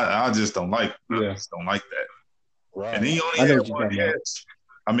 but I just don't like. I just don't like that. Right. And he only had one catch.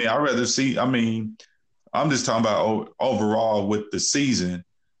 I'd rather see. I'm just talking about overall with the season.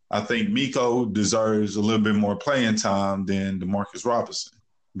 I think Miko deserves a little bit more playing time than Demarcus Robinson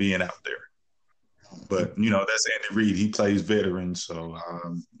being out there. But that's Andy Reid. He plays veterans, so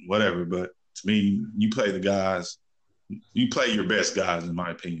whatever. But to me, you play the guys. You play your best guys, in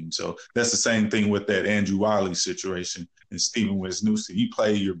my opinion. So that's the same thing with that Andrew Wiley situation and Steven Wisniewski. You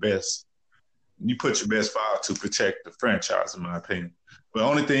play your best. You put your best five to protect the franchise, in my opinion. But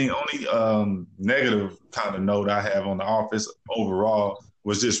only negative kind of note I have on the offense overall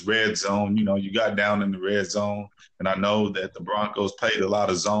was just red zone. You got down in the red zone, and I know that the Broncos played a lot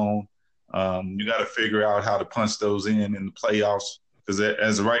of zone. You got to figure out how to punch those in the playoffs, because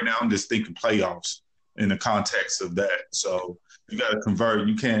as of right now, I'm just thinking playoffs in the context of that. So you got to convert.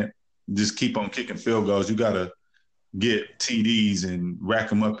 You can't just keep on kicking field goals. You got to get TDs and rack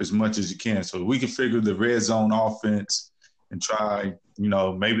them up as much as you can. So we can figure the red zone offense and try,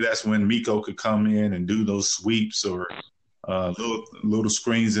 maybe that's when Miko could come in and do those sweeps or little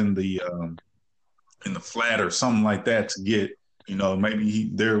screens in the flat or something like that to get,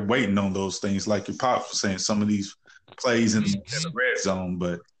 maybe they're waiting on those things. Like your pops was saying, some of these plays in the red zone,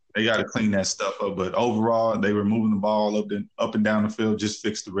 but they got to clean that stuff up. But overall, they were moving the ball up and down the field, just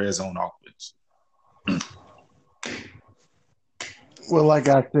fix the red zone offense. Well, like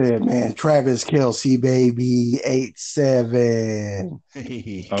I said, man, Travis Kelce, baby, 8-7.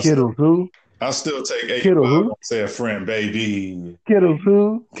 Kittles who? I'll still take 8. Kittle who? Say a friend, baby. Kittles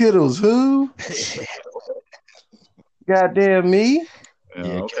who? Kittles who? Goddamn me. Yeah,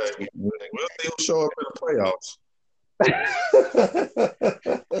 okay. We'll see who show up in the playoffs.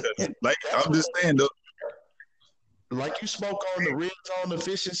 Like I'm just saying, though. Like you spoke on the red zone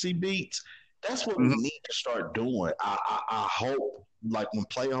efficiency beats, that's what we need to start doing. I hope, like when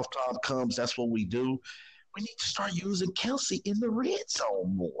playoff time comes, that's what we do. We need to start using Kelsey in the red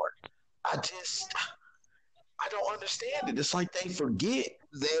zone more. I don't understand it. It's like they forget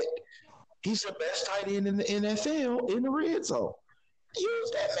that he's the best tight end in the NFL in the red zone.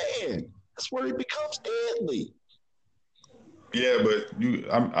 Use that man. That's where he becomes deadly. Yeah, but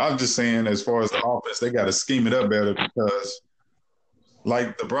I'm just saying, as far as the offense, they got to scheme it up better, because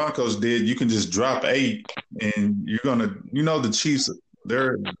like the Broncos did, you can just drop 8 and you're gonna, the Chiefs,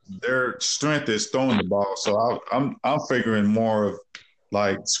 their strength is throwing the ball. So I'm figuring more of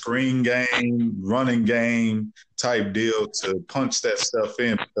like screen game, running game type deal to punch that stuff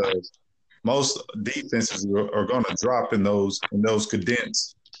in, because most defenses are going to drop in those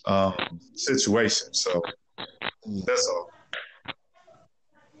condensed situations. So that's all.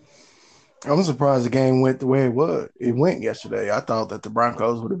 I'm surprised the game went the way it went yesterday. I thought that the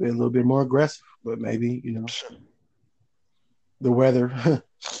Broncos would have been a little bit more aggressive, but maybe, the weather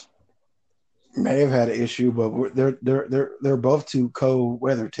may have had an issue, but they're both two cold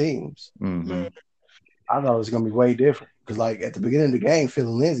weather teams. Mm-hmm. I thought it was going to be way different, because like at the beginning of the game, Phil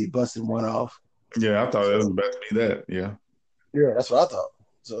Lindsay busted one off. Yeah, I thought it was about to be that. Yeah, that's what I thought.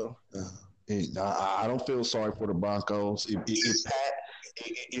 So I don't feel sorry for the Broncos.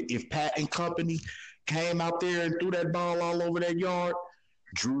 If Pat and company came out there and threw that ball all over that yard,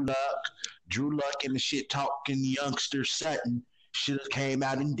 Drew Luck and the shit talking youngster Sutton should have came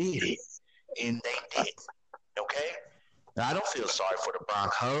out and did it. And they did. Okay? Now, I don't feel sorry for the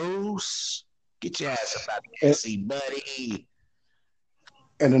Broncos. Get your ass up out of the KC, buddy.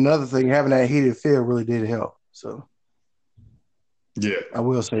 And another thing, having that heated field really did help. So, yeah, I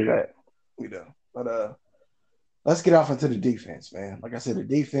will say that. But let's get off into the defense, man. Like I said, the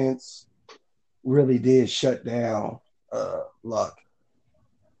defense really did shut down Luck.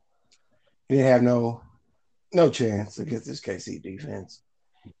 He didn't have no chance against this KC defense.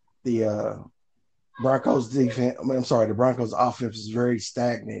 The Broncos defense, the Broncos offense was very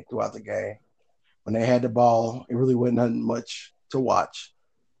stagnant throughout the game. When they had the ball, it really wasn't nothing much to watch.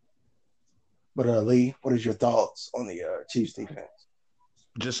 But Lee, what is your thoughts on the Chiefs defense?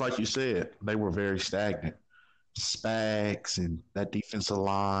 Just like you said, they were very stagnant. Spags and that defensive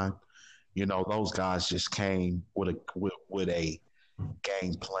line, those guys just came with a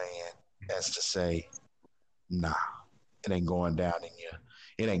game plan as to say, nah, it ain't going down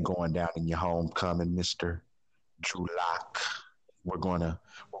in your homecoming, Mr. Drew Lock. We're gonna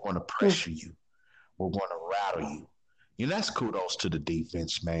pressure you. We're gonna rattle you. That's kudos to the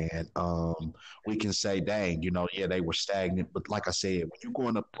defense, man. We can say, dang, they were stagnant, but like I said, when you're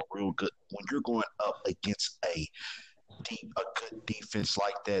going up against a good defense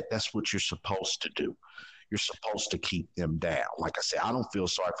like that, that's what you're supposed to do. You're supposed to keep them down. Like I said, I don't feel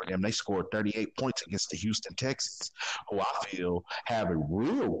sorry for them. They scored 38 points against the Houston Texans, who I feel have a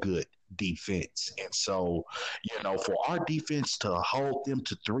real good defense. And so, for our defense to hold them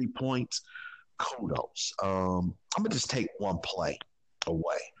to 3 points, kudos. I'm going to just take one play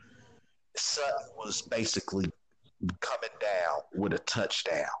away. Sutton was basically coming down with a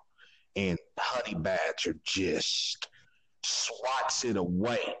touchdown, and Honey Badger just swats it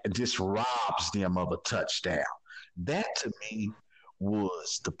away and just robs them of a touchdown. That, to me,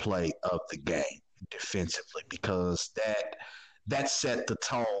 was the play of the game defensively, because that set the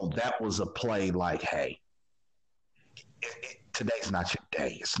tone. That was a play like, hey, today's not your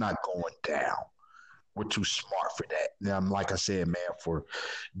day. It's not going down. We're too smart for that. Now, like I said, man, for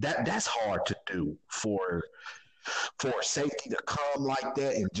that's hard to do for safety to come like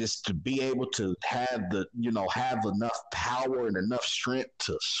that and just to be able to have enough power and enough strength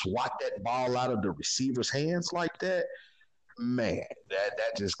to swat that ball out of the receiver's hands like that. Man,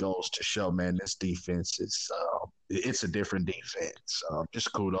 that just goes to show, man, this defense is it's a different defense.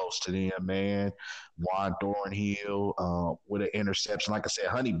 Just kudos to them, man. Juan Thornhill with an interception. Like I said,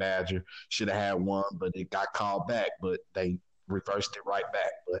 Honey Badger should have had one, but it got called back, but they reversed it right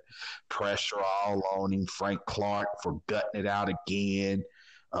back. But pressure all on him. Frank Clark for gutting it out again.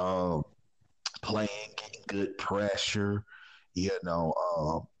 Playing, getting good pressure.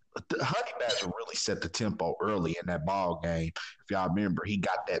 Honey Badger really set the tempo early in that ball game. If y'all remember, he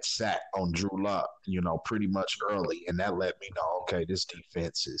got that sack on Drew Lock, pretty much early, and that let me know, okay, this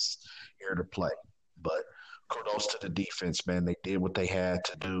defense is here to play. But kudos to the defense, man. They did what they had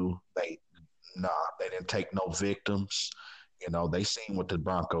to do. They didn't take no victims. They seen what the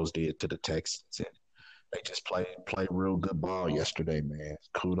Broncos did to the Texans, and they just played real good ball yesterday, man.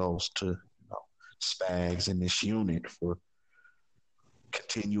 Kudos to Spags and this unit for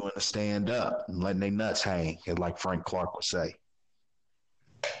continuing to stand up and letting their nuts hang, like Frank Clark would say.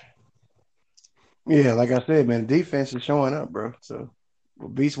 Yeah, like I said, man, the defense is showing up, bro. So,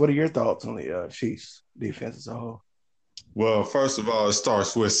 Beast, what are your thoughts on the Chiefs defense as a whole? Well, first of all, it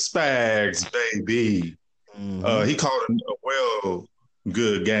starts with Spags, baby. Mm-hmm. He called a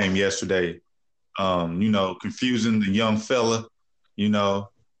good game yesterday. Confusing the young fella,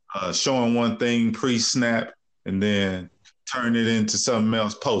 showing one thing pre-snap and then turn it into something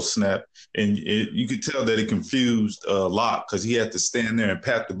else post-snap. And you could tell that it confused a lot because he had to stand there and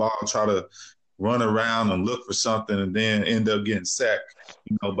pat the ball, try to run around and look for something, and then end up getting sacked,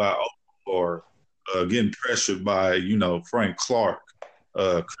 by or getting pressured by, Frank Clark,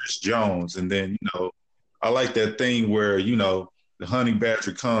 Chris Jones. And then, I like that thing where, the Honey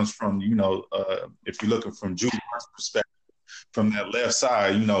Badger comes from, if you're looking from Judy's perspective, from that left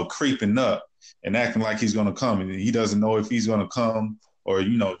side, creeping up and acting like he's going to come. And he doesn't know if he's going to come or,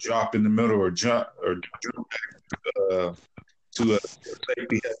 drop in the middle or jump or dribble back to a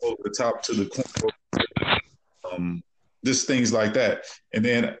safety over the top to the corner. Just things like that. And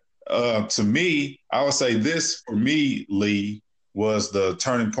then to me, I would say this for me, Lee, was the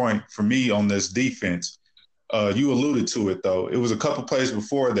turning point for me on this defense. You alluded to it, though. It was a couple plays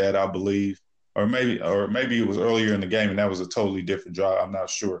before that, I believe, or maybe it was earlier in the game, and that was a totally different drive. I'm not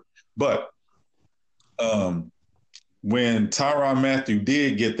sure. But when Tyrann Mathieu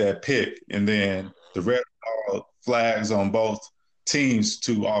did get that pick, and then the red flags on both teams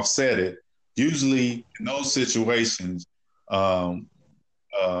to offset it. Usually in those situations, when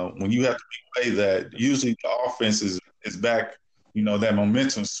you have to play that, usually the offense is back. That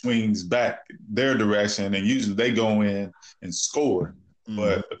momentum swings back their direction, and usually they go in and score.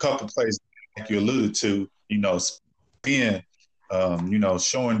 But a couple of plays, like you alluded to, being,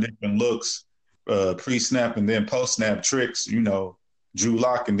 showing different looks, pre-snap and then post-snap tricks, Drew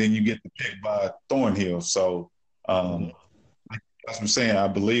Lock, and then you get the pick by Thornhill. So that's what I'm saying. I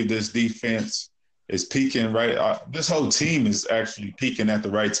believe this defense is peaking right. This whole team is actually peaking at the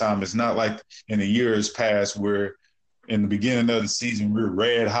right time. It's not like in the years past where in the beginning of the season we're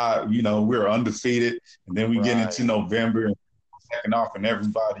red hot, we're undefeated, and then we get into November and second off, and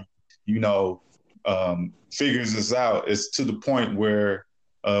everybody, figures us out. It's to the point where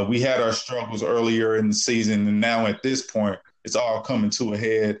we had our struggles earlier in the season, and now at this point, it's all coming to a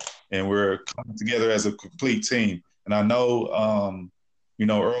head, and we're coming together as a complete team. And I know,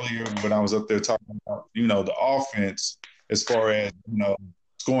 earlier when I was up there talking about, the offense as far as,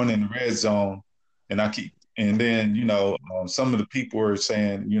 scoring in the red zone, and then, some of the people are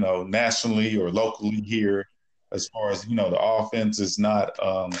saying, nationally or locally here, as far as, the offense is not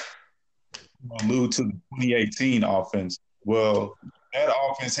allude to the 2018 offense. Well, that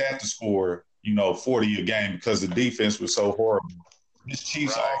offense had to score, 40 a game because the defense was so horrible. This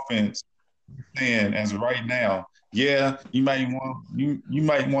Chiefs offense, and as of right now, you might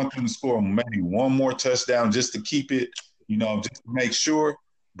want them to score maybe one more touchdown just to keep it, just to make sure.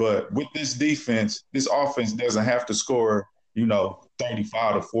 But with this defense, this offense doesn't have to score,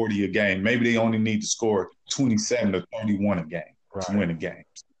 35 to 40 a game. Maybe they only need to score 27 to 31 a game to win a game.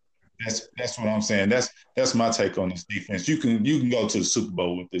 That's what I'm saying. That's my take on this defense. You can go to the Super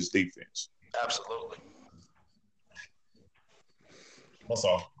Bowl with this defense. Absolutely. That's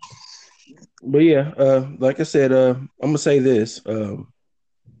all. But yeah, like I said, I'm gonna say this. We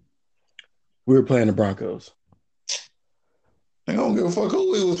were playing the Broncos. I don't give a fuck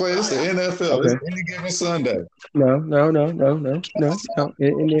who we was playing. It's the NFL. Okay. It's any given Sunday. No,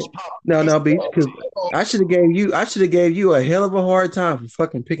 Beach. Because I should have gave you a hell of a hard time for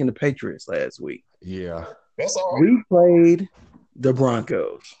fucking picking the Patriots last week. Yeah, that's all. We played the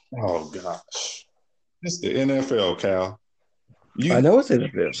Broncos. Oh gosh, it's the NFL, Cal. I know it's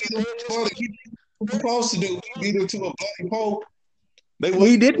NFL. You're supposed to do beat them to a bloody pulp.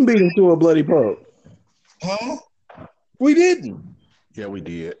 We didn't beat them to a bloody pulp. Huh? We didn't. Yeah, we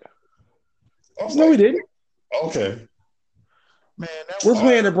did. No, we didn't. Okay. Man, we're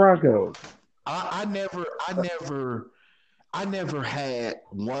playing the Broncos. I never had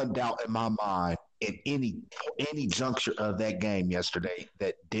one doubt in my mind in any juncture of that game yesterday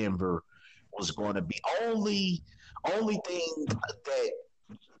that Denver was going to be. Only thing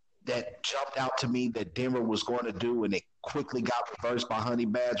that jumped out to me that Denver was going to do, and it quickly got reversed by Honey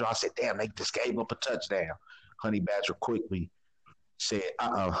Badger. I said, damn, they just gave up a touchdown. Honey Badger quickly said,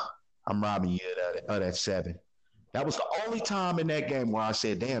 I'm robbing you of that 7. That was the only time in that game where I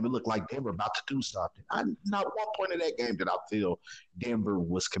said, damn, it looked like Denver about to do something. Not one point in that game did I feel Denver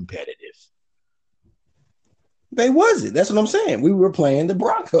was competitive. They wasn't. That's what I'm saying. We were playing the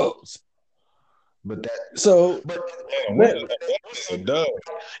Broncos. But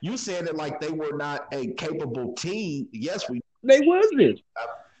you said it like they were not a capable team. Yes, they wasn't.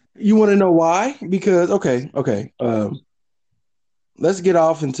 You want to know why? Because okay. Let's get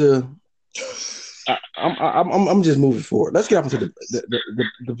off into. I'm just moving forward. Let's get off into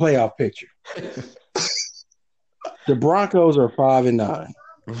the playoff picture. The Broncos are 5-9.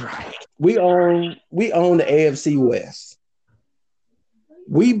 Right. We own the AFC West.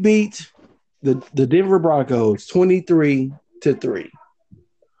 We beat the Denver Broncos 23-3.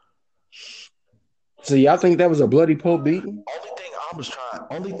 So y'all think that was a bloody pulp beating?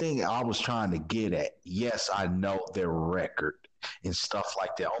 Only thing I was trying to get at, yes, I know their record and stuff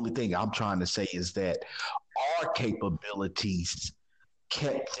like that. Only thing I'm trying to say is that our capabilities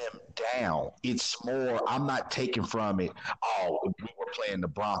kept them down. It's more, I'm not taking from it, we were playing the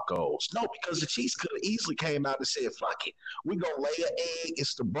Broncos. No, because the Chiefs could have easily came out and said, fuck it, we're going to lay an egg.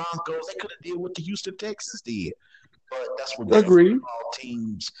 It's the Broncos. They could have did what the Houston Texans did. But that's what good football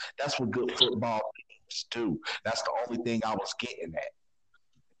teams, that's what good football teams do. That's the only thing I was getting at.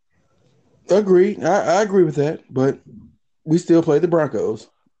 Agreed. I agree with that, but we still play the Broncos.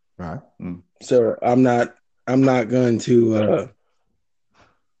 Right. So I'm not going to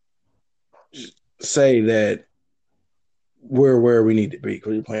say that we're where we need to be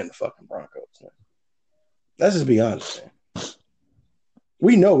because we're playing the fucking Broncos. Let's just be honest, man.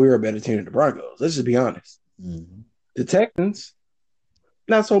 We know we're a better team than the Broncos. Let's just be honest. Mm-hmm. The Texans,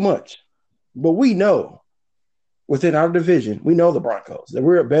 not so much. But we know within our division, we know the Broncos, that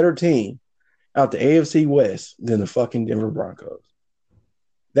we're a better team out the AFC West than the fucking Denver Broncos.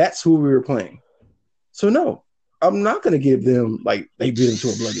 That's who we were playing. So, no, I'm not going to give them, like, they beat them to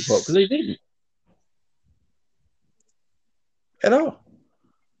a bloody pulp, because they didn't. At all.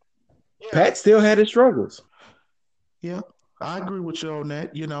 Yeah. Pat still had his struggles. Yeah, I agree with you on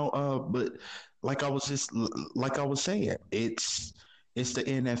that. But like I was saying, it's the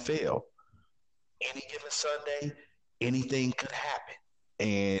NFL. Any given Sunday, anything could happen,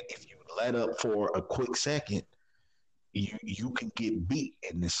 and if you let up for a quick second, you can get beat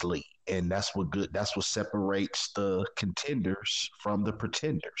in this league, and that's what separates the contenders from the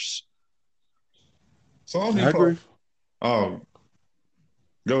pretenders. So I agree.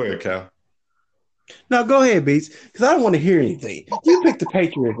 Go ahead, Cal. No, go ahead, Beats, because I don't want to hear anything. You picked the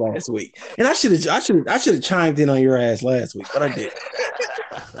Patriots last week, and I should have chimed in on your ass last week, but I didn't.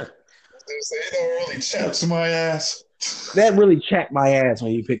 It don't really chaps my ass. That really chapped my ass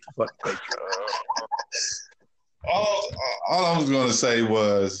when you picked the fucking Patriots. All I was going to say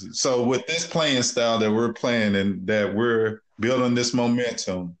was, so with this playing style that we're playing and that we're building this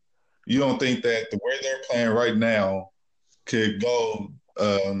momentum, you don't think that the way they're playing right now could go,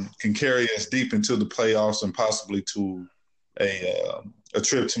 can carry us deep into the playoffs and possibly to a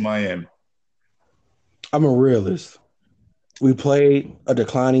trip to Miami? I'm a realist. We played a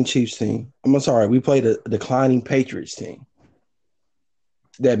declining Chiefs team. I'm sorry, we played a declining Patriots team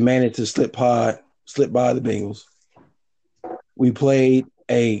that managed to slip by the Bengals. We played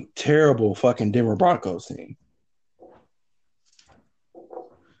a terrible fucking Denver Broncos team.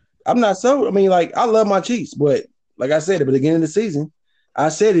 I'm not so. I mean, like, I love my Chiefs, but like I said at the beginning of the season, I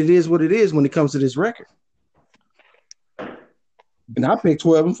said it is what it is when it comes to this record. And I picked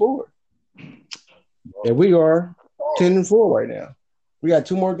 12-4. And we are 10-4 right now. We got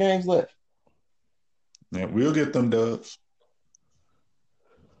 2 more games left. Yeah, we'll get them dubs.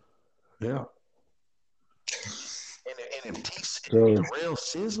 Yeah. And if the real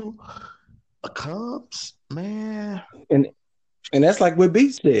sizzle comes, man. And that's like what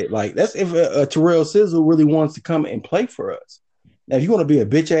Beats said. Like, that's if a Terrell Sizzle really wants to come and play for us. Now, if you want to be a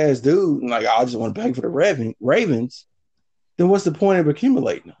bitch ass dude and like, I just want to play for the Ravens, then what's the point of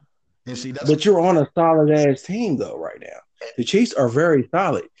accumulating them? And see, but you're on a solid ass team though right now. The Chiefs are very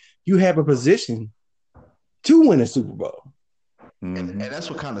solid. You have a position to win a Super Bowl. And that's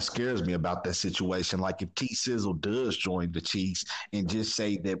what kind of scares me about that situation. Like, if T Sizzle does join the Chiefs and just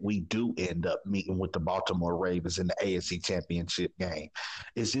say that we do end up meeting with the Baltimore Ravens in the AFC Championship game,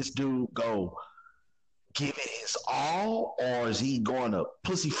 is this dude go give it his all, or is he going to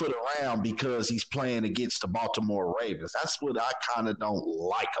pussyfoot around because he's playing against the Baltimore Ravens? That's what I kind of don't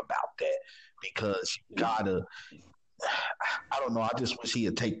like about that, because you gotta. I don't know. I just wish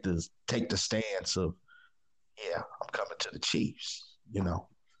he'd take the stance of, yeah, I'm coming to the Chiefs,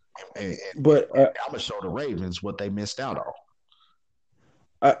 but I'm gonna show the Ravens what they missed out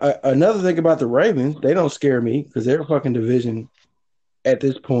on. Another thing about the Ravens, they don't scare me because their fucking division at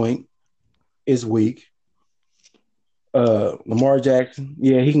this point is weak. Lamar Jackson,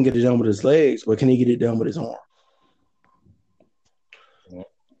 yeah, he can get it done with his legs, but can he get it done with his arm?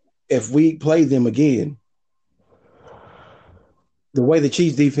 If we play them again, the way the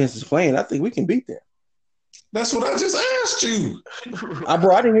Chiefs defense is playing, I think we can beat them. That's what I just asked you.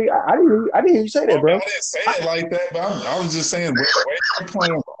 Bro, I didn't hear you say that, bro. I didn't say it like that, but I was just saying we're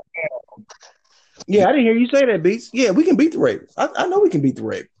playing. Yeah, I didn't hear you say that, Beats. Yeah, we can beat the Ravens. I know we can beat the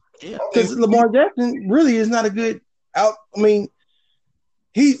Ravens. Yeah, because Lamar Jackson really is not a good out. I mean,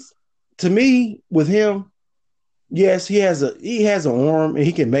 he's, to me, with him, yes, he has an arm and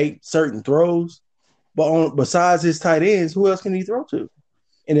he can make certain throws, but besides his tight ends, who else can he throw to?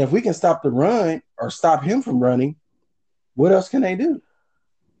 And if we can stop the run or stop him from running, what else can they do?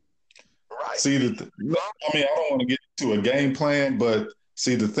 Right. See, I don't want to get into a game plan, but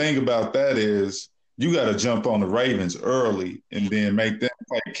see, the thing about that is you got to jump on the Ravens early and then make them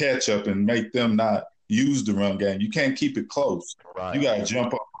play catch up and make them not use the run game. You can't keep it close. Right. You got to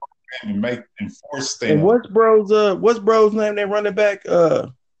jump up and make them force them. And what's bro's name? They running back.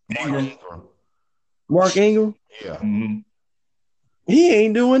 Ingram. Mark Ingram. Yeah. Mm-hmm. He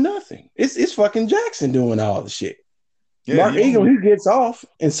ain't doing nothing. It's fucking Jackson doing all the shit. Yeah, Mark Ingram, he gets off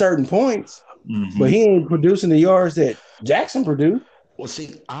in certain points, but he ain't producing the yards that Jackson produced. Well,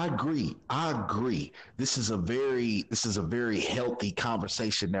 see, I agree. This is a very healthy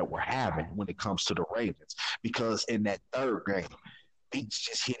conversation that we're having when it comes to the Ravens, because in that third game, Beats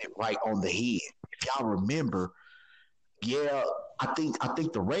just hit it right on the head. If y'all remember, yeah, I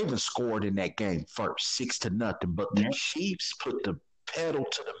think the Ravens scored in that game first, 6-0, but the Chiefs put the pedal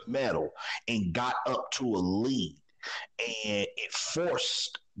to the metal and got up to a lead. and it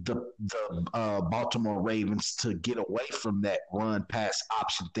forced the Baltimore Ravens to get away from that run pass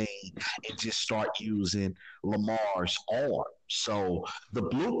option thing and just start using Lamar's arm. So the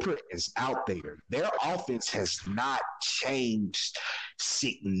blueprint is out there. Their offense has not changed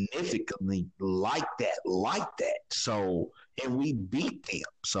significantly like that. So, and we beat them.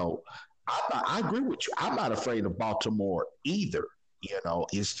 So I agree with you. I'm not afraid of Baltimore either.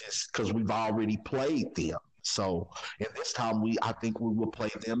 It's just because we've already played them. So, and this time I think we will play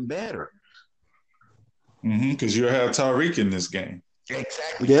them better. Because you'll have Tyreek in this game.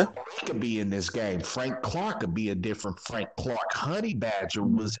 Exactly. Yeah. Tyreek could be in this game. Frank Clark could be a different Frank Clark. Honey Badger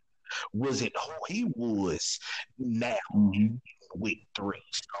wasn't who he was now in week 3.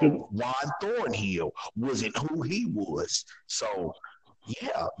 So Juan Thornhill wasn't who he was. So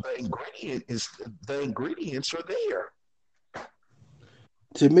yeah, the ingredients are there.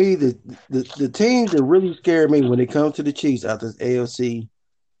 To me, the teams that really scare me when it comes to the Chiefs out this AFC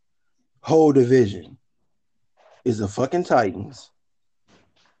whole division is the fucking Titans.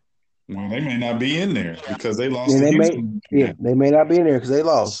 Well, they may not be in there because they lost And to they Houston. they may not be in there because they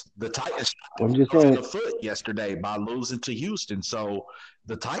lost. The Titans I'm just saying the foot yesterday by losing to Houston. So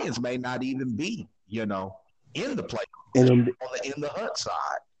the Titans may not even be, in the play in the Hunt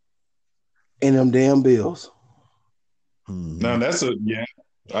side. And them damn Bills. Now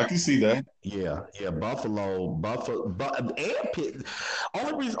I can see that. Yeah, Buffalo, and Pitt.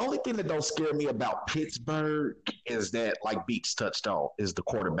 Only thing that don't scare me about Pittsburgh is that, like Beats touched on, is the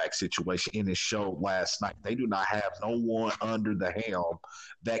quarterback situation. In his show last night, they do not have no one under the helm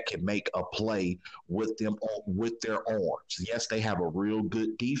that can make a play with them with their arms. Yes, they have a real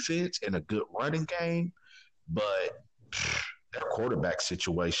good defense and a good running game, but their quarterback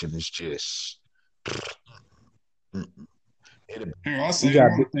situation is just. Here, I'll say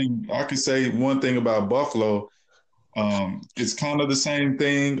one thing. I can say one thing about Buffalo. It's kind of the same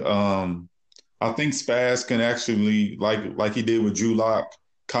thing. I think Spaz can actually, like he did with Drew Lock,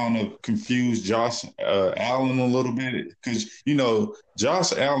 kind of confuse Josh Allen a little bit because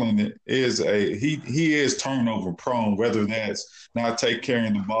Josh Allen is he is turnover prone, whether that's not take care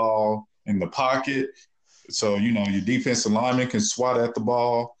of the ball in the pocket, so your defensive lineman can swat at the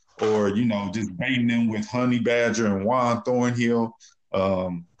ball. Or, just baiting them with Honey Badger and Juan Thornhill,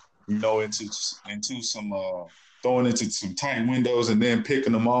 into some throwing into some tight windows and then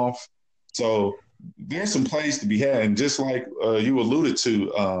picking them off. So there's some plays to be had. And just like you alluded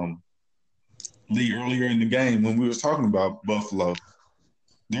to, Lee, earlier in the game when we was talking about Buffalo,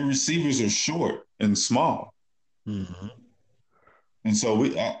 their receivers are short and small. Mm-hmm. And so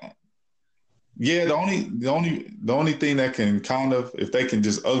the only thing that can kind of, if they can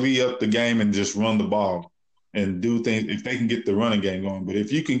just ugly up the game and just run the ball and do things, if they can get the running game going. But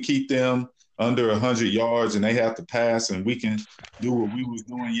if you can keep them under 100 yards and they have to pass and we can do what we was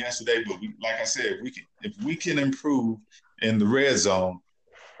doing yesterday, but like I said, if we can improve in the red zone,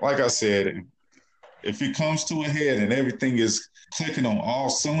 like I said, if it comes to a head and everything is clicking on all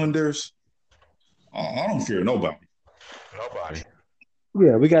cylinders, I don't fear nobody. Nobody.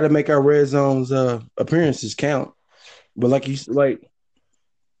 Yeah, we got to make our red zones appearances count. But I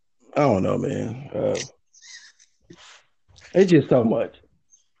don't know, man. It's just so much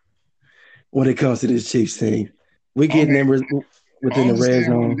when it comes to this Chiefs team. We get numbers within the red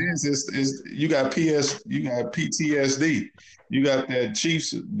zone. What it is you got PTSD. You got that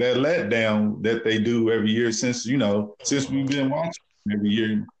Chiefs that letdown that they do every year since we've been watching every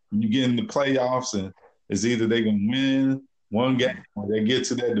year. When you get in the playoffs and it's either they can win one game or they get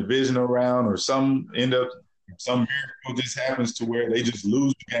to that divisional round or some miracle just happens to where they just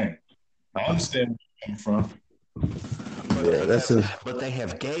lose the game. I understand where you're coming from. But they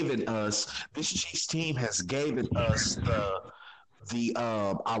have given us, this Chiefs team has given us the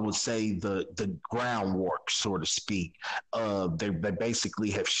I would say the groundwork, so to speak. They basically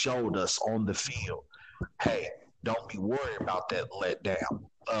have showed us on the field, hey, don't be worried about that letdown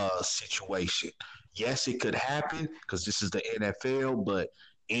situation. Yes, it could happen because this is the NFL, but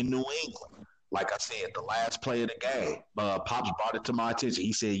in New England, like I said, the last play of the game, Pops brought it to my attention.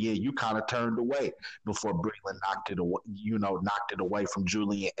 He said, "Yeah, you kind of turned away before Breland knocked it away from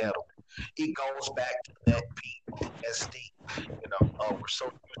Julian Edelman." It goes back to that PTSD. We're so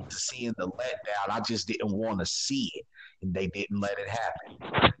used to seeing the letdown. I just didn't want to see it, and they didn't let it happen.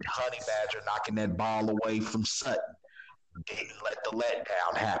 Honey Badger knocking that ball away from Sutton. Didn't let the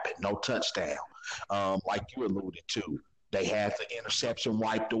letdown happen. No touchdown. Like you alluded to, they had the interception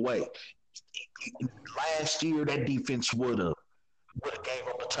wiped away. Last year, that defense would have gave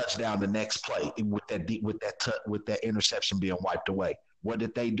up a touchdown the next play with that interception being wiped away. What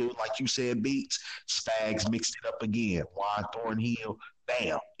did they do? Like you said, Beats, Spags mixed it up again. Juan Thornhill,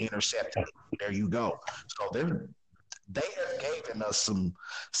 bam, intercepted it. There you go. So they have given us some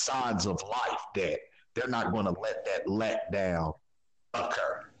signs of life that they're not going to let that letdown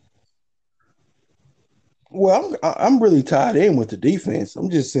occur. Well, I'm really tied in with the defense. I'm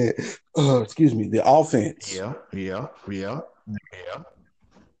just saying, excuse me, the offense. Yeah.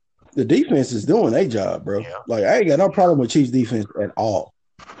 The defense is doing their job, bro. Yeah. Like, I ain't got no problem with Chiefs defense at all.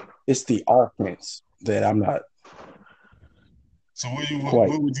 It's the offense that I'm not. So what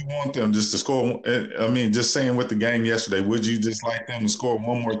would you want them just to score? I mean, just saying with the game yesterday, would you just like them to score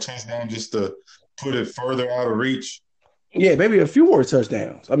one more touchdown just to put it further out of reach? Yeah, maybe a few more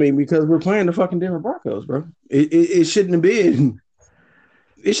touchdowns. I mean, because we're playing the fucking Denver Broncos, bro. It shouldn't have been.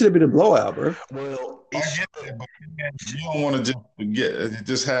 It should have been a blowout, bro. Well, I get that, but you don't want to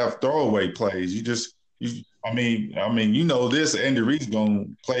just have throwaway plays. I mean, you know this. Andy Reid's gonna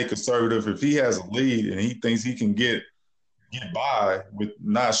play conservative if he has a lead and he thinks he can get by with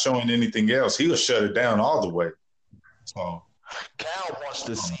not showing anything else. He'll shut it down all the way. So Cal wants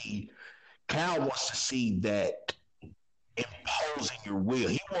to see that imposing your will.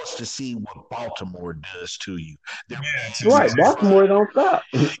 He wants to see what Baltimore does to you. Right, Baltimore don't stop.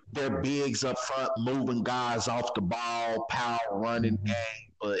 Their bigs up front, moving guys off the ball, power running game.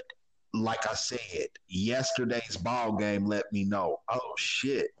 But like I said, yesterday's ball game let me know, oh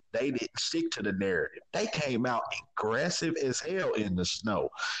shit, they didn't stick to the narrative. They came out aggressive as hell in the snow.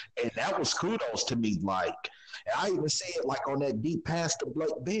 And that was kudos to me. Like, and I even say it like on that deep pass to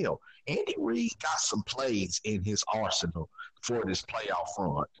Blake Bell. Andy Reid got some plays in his arsenal for this playoff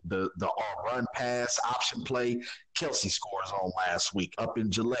run. The run pass option play, Kelsey scores on last week up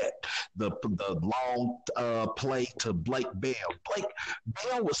in Gillette. The long play to Blake Bell. Blake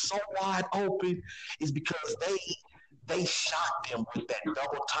Bell was so wide open is because they shot them with that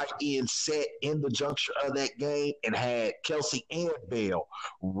double tight end set in the juncture of that game and had Kelsey and Bell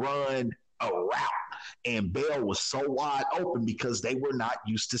run a route. And Bell was so wide open because they were not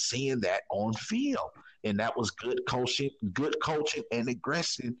used to seeing that on field. And that was good coaching and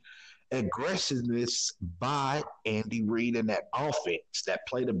aggressiveness by Andy Reid and that offense. That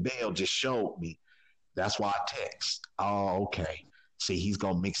play to Bell just showed me. That's why I text. Oh, okay. See, he's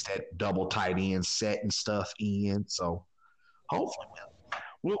going to mix that double tight end set and stuff in. So hopefully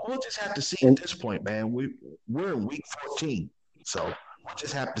we'll just have to see at this point, man. We're in week 14. So we'll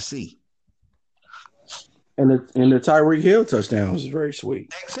just have to see. And the Tyreek Hill touchdown was very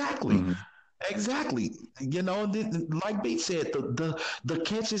sweet. Exactly. Mm-hmm. Exactly. You know, like B said, the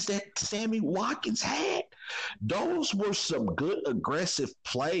catches that Sammy Watkins had, those were some good aggressive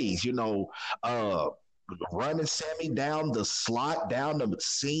plays, you know, running Sammy down the slot, down the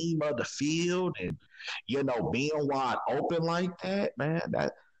seam of the field and, you know, being wide open like that, man,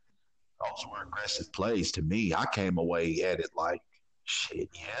 those were aggressive plays to me. I came away at it like, shit,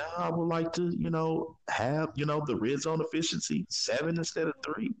 yeah, I would like to, you know, have, you know, the red zone efficiency 7 instead of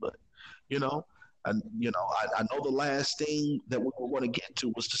 3, but you know, I know the last thing that we were going to get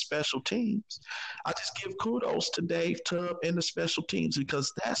to was the special teams. I just give kudos to Dave Tubb and the special teams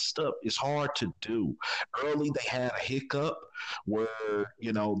because that stuff is hard to do. Early they had a hiccup where,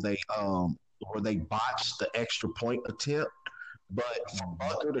 you know, they botched the extra point attempt, but for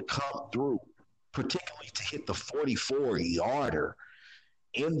Butker to come through, particularly to hit the 44-yarder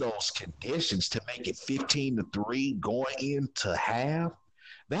in those conditions to make it 15-3 going into half,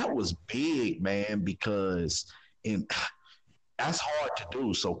 that was big, man, because that's hard to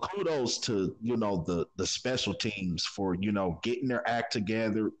do. So kudos to, you know, the special teams for, you know, getting their act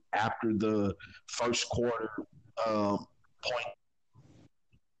together after the first quarter point.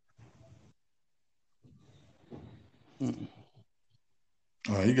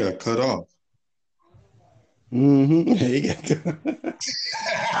 Oh, you got cut off.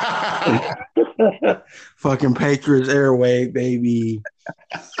 Fucking Patriots airway, baby.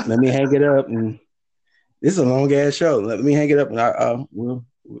 Let me hang it up, and this is a long ass show. Let me hang it up, and we'll.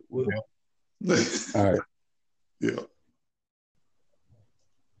 Yeah. All right. Yeah.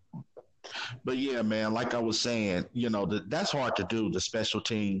 But yeah, man, like I was saying, you know, that's hard to do. The special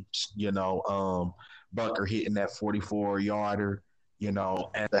teams, you know, Butker hitting that 44-yarder. You know,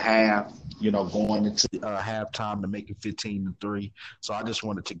 at the half, you know, going into halftime to make it 15-3. So I just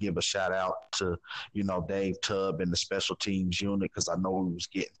wanted to give a shout out to, you know, Dave Tubb and the special teams unit because I know we was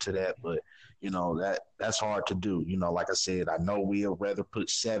getting to that, but you know that's hard to do. You know, like I said, I know we'd rather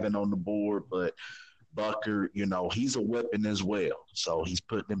put 7 on the board, but Butker, you know, he's a weapon as well. So he's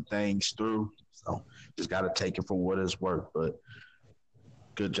putting them things through. So just got to take it for what it's worth. But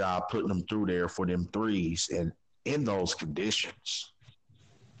good job putting them through there for them threes and in those conditions.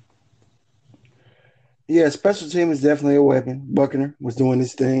 Yeah, special team is definitely a weapon. Buckner was doing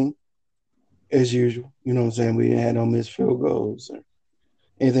his thing as usual. You know what I'm saying? We didn't have no missed field goals or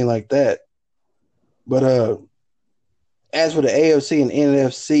anything like that. But as for the AFC and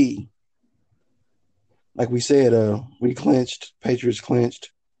NFC, like we said, we clinched. Patriots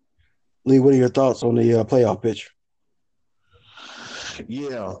clinched. Lee, what are your thoughts on the playoff picture?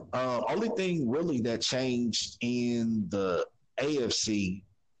 Yeah. Only thing really that changed in the AFC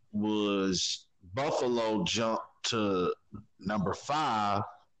was Buffalo jumped to number 5,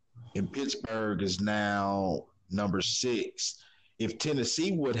 and Pittsburgh is now number 6. If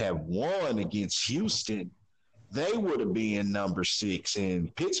Tennessee would have won against Houston, they would have been number 6,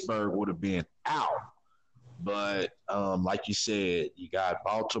 and Pittsburgh would have been out. But like you said, you got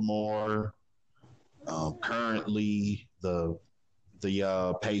Baltimore, currently the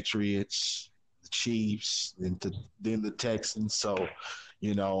Patriots, the Chiefs, then the Texans. So,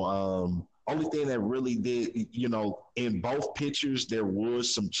 only thing that really did, in both pictures there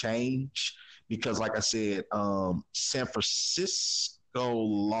was some change because, like I said, San Francisco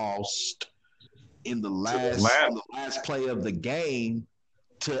lost in the last play of the game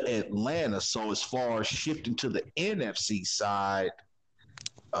to Atlanta. So as far as shifting to the NFC side,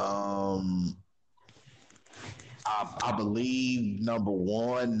 I believe number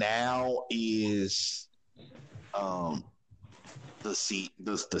 1 now is the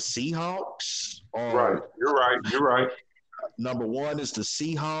Seahawks. Right. You're right. Number 1 is the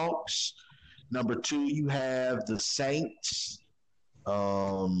Seahawks. Number 2, you have the Saints.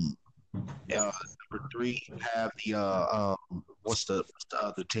 Number 3, you have the what's the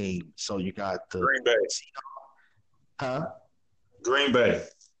other team? So you got the Green Bay. Huh? Green Bay.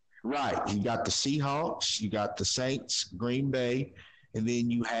 Right. You got the Seahawks, you got the Saints, Green Bay, and then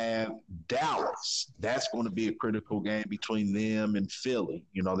you have Dallas. That's going to be a critical game between them and Philly.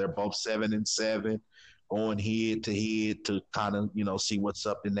 They're both 7-7, going head to kind of, see what's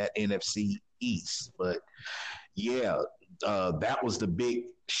up in that NFC East. But yeah, that was the big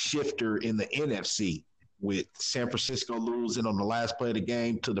shifter in the NFC with San Francisco losing on the last play of the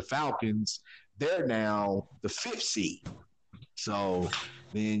game to the Falcons. They're now the 5th seed. So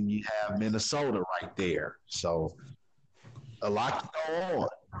then you have Minnesota right there. So a lot to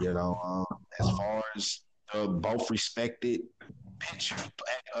go on, as far as both respected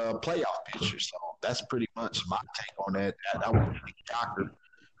playoff pitchers. So that's pretty much my take on that. That was a shocker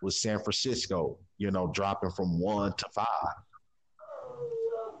with San Francisco, dropping from 1 to 5.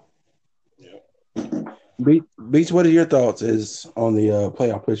 Beats, what are your thoughts is on the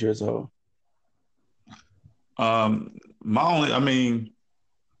playoff picture as well? I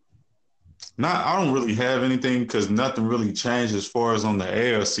don't really have anything because nothing really changed as far as on the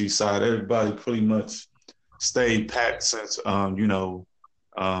AFC side. Everybody pretty much stayed packed since,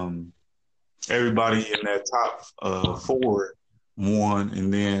 everybody in that top 4 won.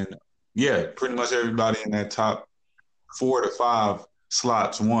 And then, pretty much everybody in that top 4 to 5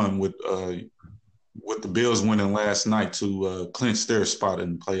 slots won with the Bills winning last night to clinch their spot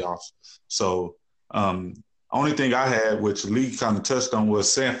in the playoffs. So, only thing I had, which Lee kind of touched on,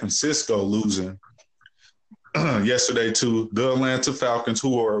 was San Francisco losing yesterday to the Atlanta Falcons,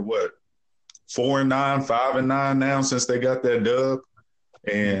 who are 4-9, 5-9 now since they got that dub.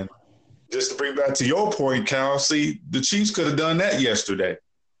 And just to bring back to your point, Cal, see, the Chiefs could have done that yesterday.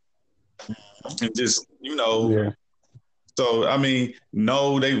 And just, Yeah. So,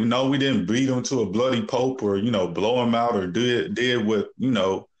 no, we didn't beat them to a bloody pulp or, blow them out or did what,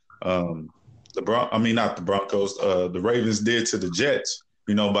 not the Broncos, the Ravens did to the Jets,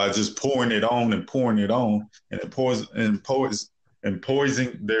 by just pouring it on and it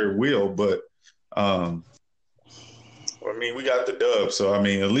poisoning their will. But, we got the dub. So,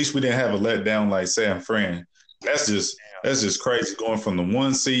 at least we didn't have a letdown like San Fran. That's just crazy going from the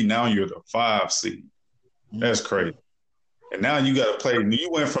 1 seed. Now you're the 5 seed. That's crazy. And now you got to play. You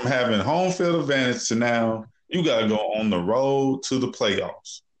went from having home field advantage to now you got to go on the road to the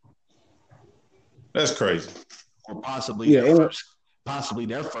playoffs. That's crazy. Or possibly their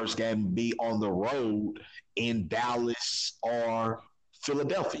first game would be on the road in Dallas or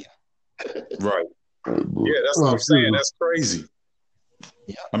Philadelphia. Right. Yeah, that's what I'm saying. That's crazy.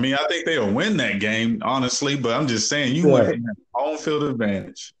 Yeah. I think they'll win that game, honestly, but I'm just saying you went from home field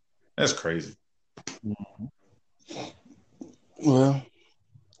advantage. That's crazy. Mm-hmm. Well,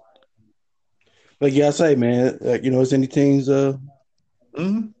 like I say, man, it's any team's any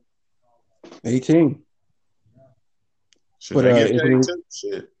team. Shit,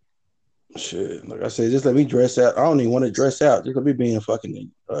 like I said, just let me dress out. I don't even want to dress out. Just let me be in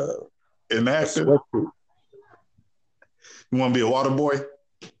fucking inactive. You want to be a water boy?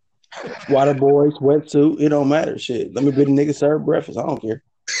 Water boy, sweatsuit, it don't matter. Shit. Let me be the nigga serve breakfast. I don't care.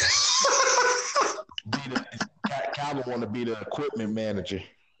 Calvin want to be the equipment manager.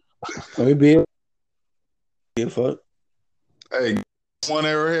 Let me be a fuck. Hey, one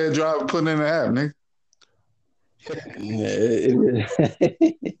arrowhead driver putting in the app, nigga.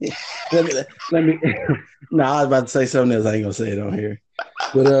 Let me. No, I was about to say something else. I ain't gonna say it on here.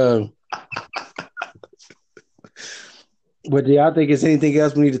 But do y'all think it's anything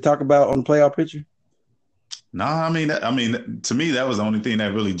else we need to talk about on the playoff picture? No, I mean, to me, that was the only thing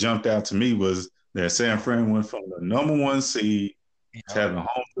that really jumped out to me was that San Fran went from the number one seed to having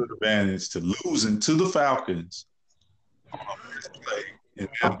home field advantage to losing to the Falcons on first play, and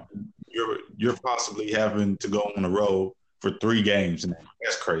then you're possibly having to go on the road for 3 games, and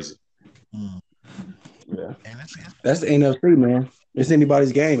that's crazy. Yeah, that's the NFC, man. It's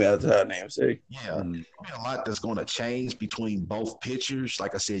anybody's game outside the NFC. Yeah, there'll be a lot that's going to change between both pitchers.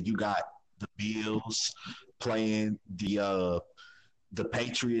 Like I said, you got the Bills playing the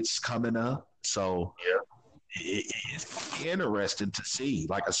Patriots coming up, so it's going to be interesting to see.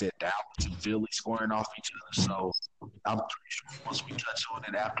 Like I said, Dallas and Philly scoring off each other. So I'm pretty sure once we touch on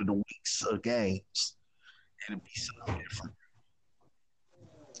it after the weeks of games, it'll be something different.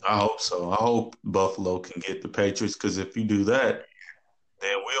 I hope so. I hope Buffalo can get the Patriots because if you do that,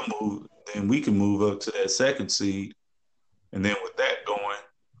 then we'll move. Then we can move up to that second seed, and then with that going,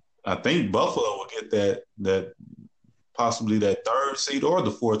 I think Buffalo will get that possibly that third seed or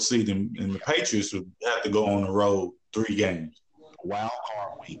the fourth seed, and the Patriots would have to go on the road 3 games. Wild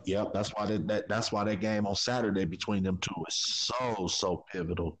card week. Yep, that's why that's why that game on Saturday between them two is so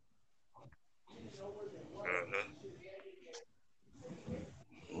pivotal. Mm-hmm.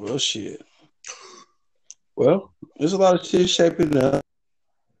 Well, shit. Well, there's a lot of shit shaping up.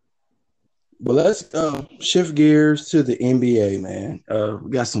 But let's shift gears to the NBA, man. We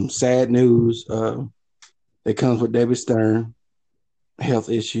got some sad news that comes with David Stern, health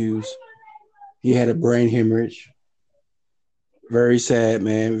issues. He had a brain hemorrhage. Very sad,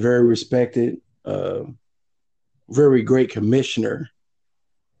 man. Very respected. Very great commissioner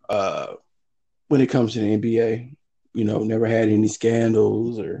when it comes to the NBA. You know, never had any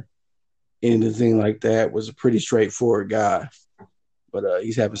scandals or anything like that. Was a pretty straightforward guy. But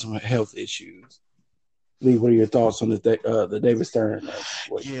he's having some health issues. Lee, what are your thoughts on the David Stern?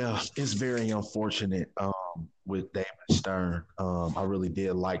 Yeah, it's very unfortunate with David Stern. I really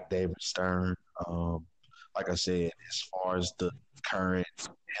did like David Stern. Like I said, as far as the current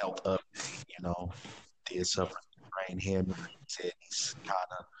health update, did suffer brain hemorrhage. He said he's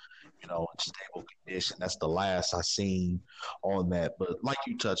kind of, in stable condition. That's the last I seen on that. But like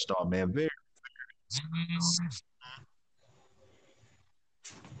you touched on, man, very.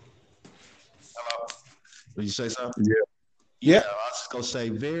 Hello? Did you say something? Yeah. I was just gonna say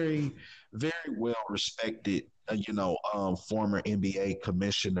very, very well respected, former NBA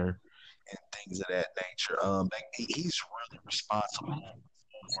commissioner and things of that nature. He's really responsible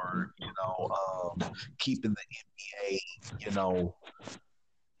for, keeping the NBA,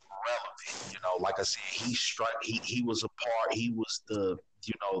 relevant. Like I said, he was a part. He was the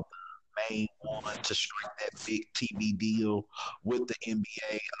main one to strike that big TV deal with the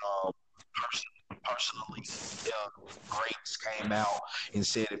NBA. Personally, greats came out and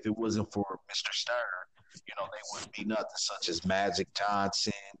said if it wasn't for Mr. Stern, they wouldn't be nothing, such as Magic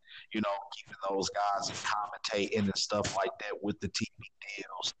Johnson, keeping those guys and commentating and stuff like that with the TV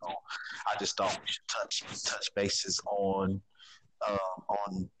deals. So I just thought we should touch bases on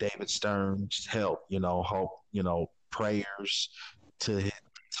David Stern's health. Hope prayers to his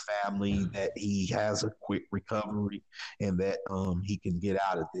family that he has a quick recovery and that he can get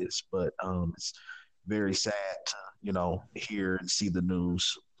out of this. But it's very sad to hear and see the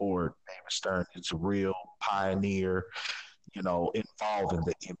news for David Stern. It's a real pioneer, involved in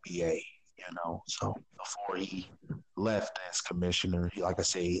the NBA. So before he left as commissioner, like I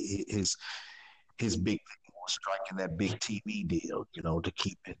say, his big thing was striking that big TV deal, to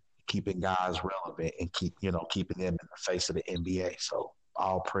keeping guys relevant and keeping them in the face of the NBA. So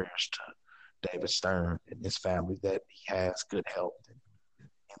all prayers to David Stern and his family that he has good health in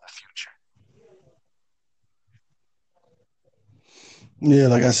the future. Yeah,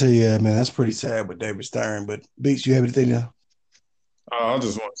 like I said, yeah, man, that's pretty sad with David Stern. But Beats, you have anything to? I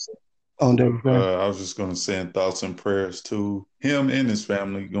just want to say on David Stern? I was just going to send thoughts and prayers to him and his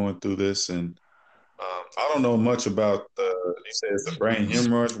family going through this. And I don't know much about he says the brain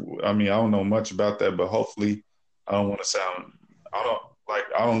hemorrhage. I mean, I don't know much about that, but hopefully, I don't want to sound, I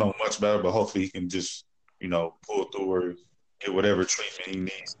don't know much about it, but hopefully he can just, pull through or get whatever treatment he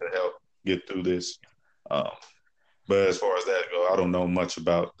needs to help get through this. But as far as that go, I don't know much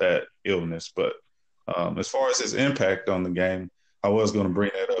about that illness. But as far as his impact on the game, I was going to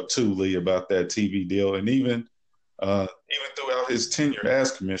bring that up too, Lee, about that TV deal, and even throughout his tenure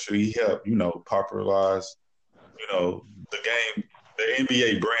as commissioner, he helped popularize the game, the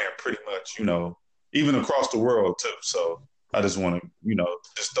NBA brand, pretty much, even across the world too. So I just want to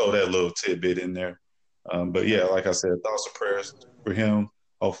just throw that little tidbit in there. But yeah, like I said, thoughts and prayers for him.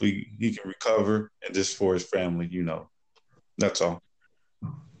 Hopefully he can recover, and just for his family, that's all.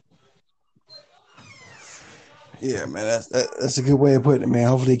 Yeah, man, that's a good way of putting it, man.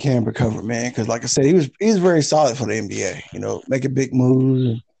 Hopefully he can recover, man. Because like I said, he was very solid for the NBA. Making big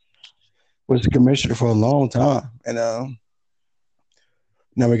moves. Was the commissioner for a long time, and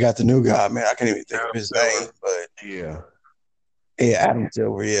now we got the new guy, man. I can't even think of his name, but yeah, Adam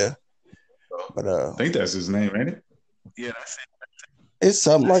Silver, yeah. But I think that's his name, ain't it? Yeah, that's it. It's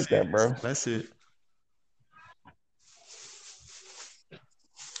something like that, bro. That's it.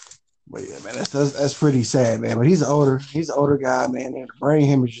 But yeah, man, that's pretty sad, man. But he's an older guy, man, and the brain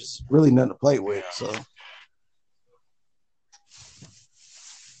hemorrhage is really nothing to play with. So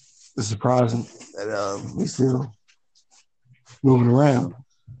it's surprising that he's still moving around.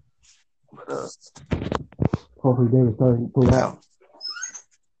 But hopefully David's starting to pull out.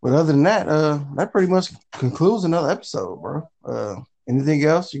 But other than that, that pretty much concludes another episode, bro. Anything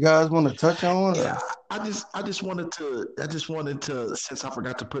else you guys want to touch on? Yeah, I just wanted to, since I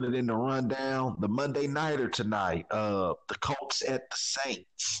forgot to put it in the rundown, the Monday nighter tonight, the Colts at the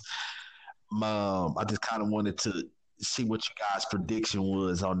Saints. I just kind of wanted to see what you guys' prediction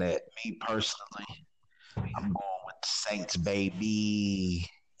was on that. Me personally, I'm going with the Saints, baby,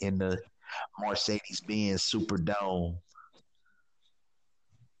 in the Mercedes-Benz Superdome.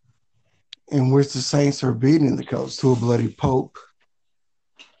 In which the Saints are beating the Colts to a bloody pulp.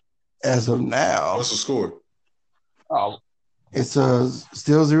 As of now, what's the score? Oh, it's still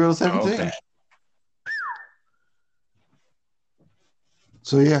 0-17. Oh, okay.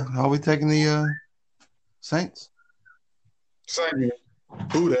 So yeah, I'll be taking the Saints. Same.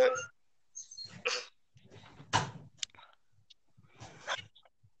 Who that?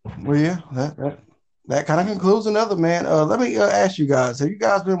 Well, yeah, that kind of concludes another, man. Let me ask you guys: have you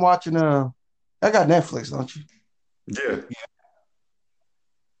guys been watching? I got Netflix, don't you? Yeah.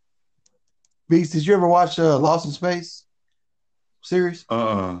 Beast, did you ever watch Lost in Space series?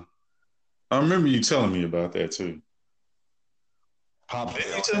 I remember you telling me about that too. Didn't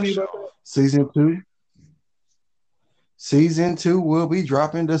you tell me about that? Season 2 will be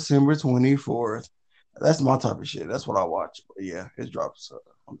dropping December 24th. That's my type of shit. That's what I watch. But yeah, it drops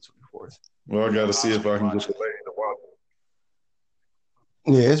on the 24th. Well, I got to see if I can get the lady to watch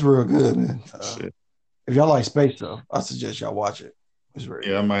it. Yeah, it's real good, man. If y'all like space stuff, I suggest y'all watch it.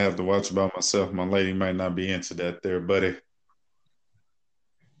 Yeah, I might have to watch it by myself. My lady might not be into that there, buddy.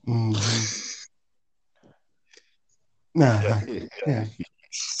 Mm-hmm. Nah. Yeah.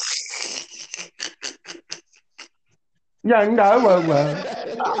 Yeah, no, well.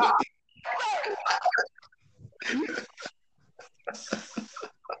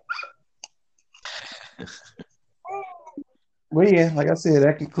 Well, yeah, like I said,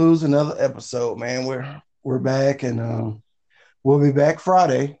 that concludes another episode, man. We're back, and we'll be back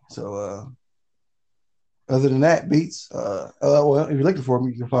Friday. So, other than that, Beats. Well, if you're looking for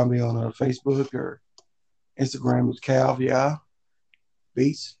me, you can find me on Facebook or Instagram. It's Calboi.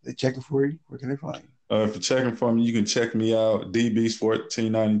 Beats. They're checking for you. Where can they find you? If you're checking for me, you can check me out.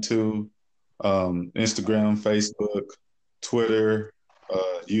 DEBEATS1492. Instagram, Facebook, Twitter,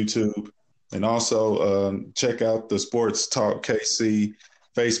 YouTube, and also check out the Sports Talk KC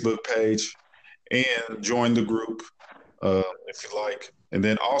Facebook page and join the group if you like. And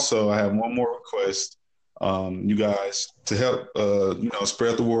then also, I have one more request, you guys, to help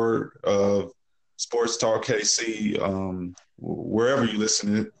spread the word of Sports Talk KC wherever you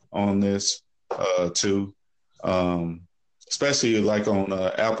listen on this too. Especially like on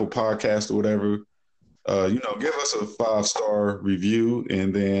Apple Podcast or whatever, give us a 5-star review,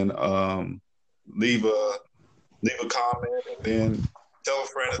 and then leave a comment, and then tell a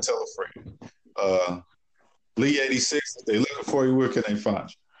friend and tell a friend. LEE86, if they're looking for you, where can they find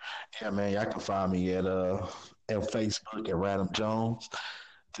you? Yeah, man, y'all can find me at Facebook at Radham Jones.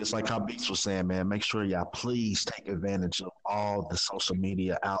 Just like how Beats was saying, man, make sure y'all please take advantage of all the social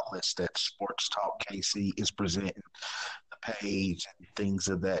media outlets that Sports Talk KC is presenting, the page and things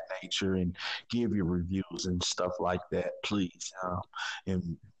of that nature, and give your reviews and stuff like that, please.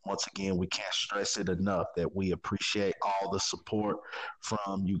 And once again, we can't stress it enough that we appreciate all the support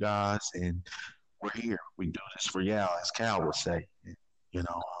from you guys, and we're here. We do this for y'all, as Cal would say. We're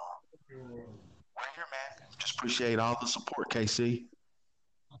here, man. Just appreciate all the support, KC.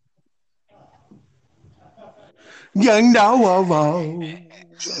 Young dog.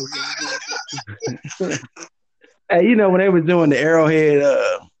 Hey, you know, when they were doing the Arrowhead,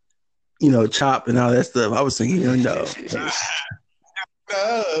 chop and all that stuff, I was singing Young Dog.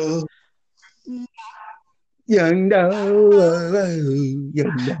 No. Young Dog.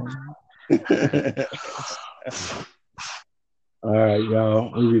 Young Dog. All right,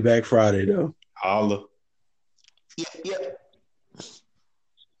 y'all. We'll be back Friday, though. Holla. Yep.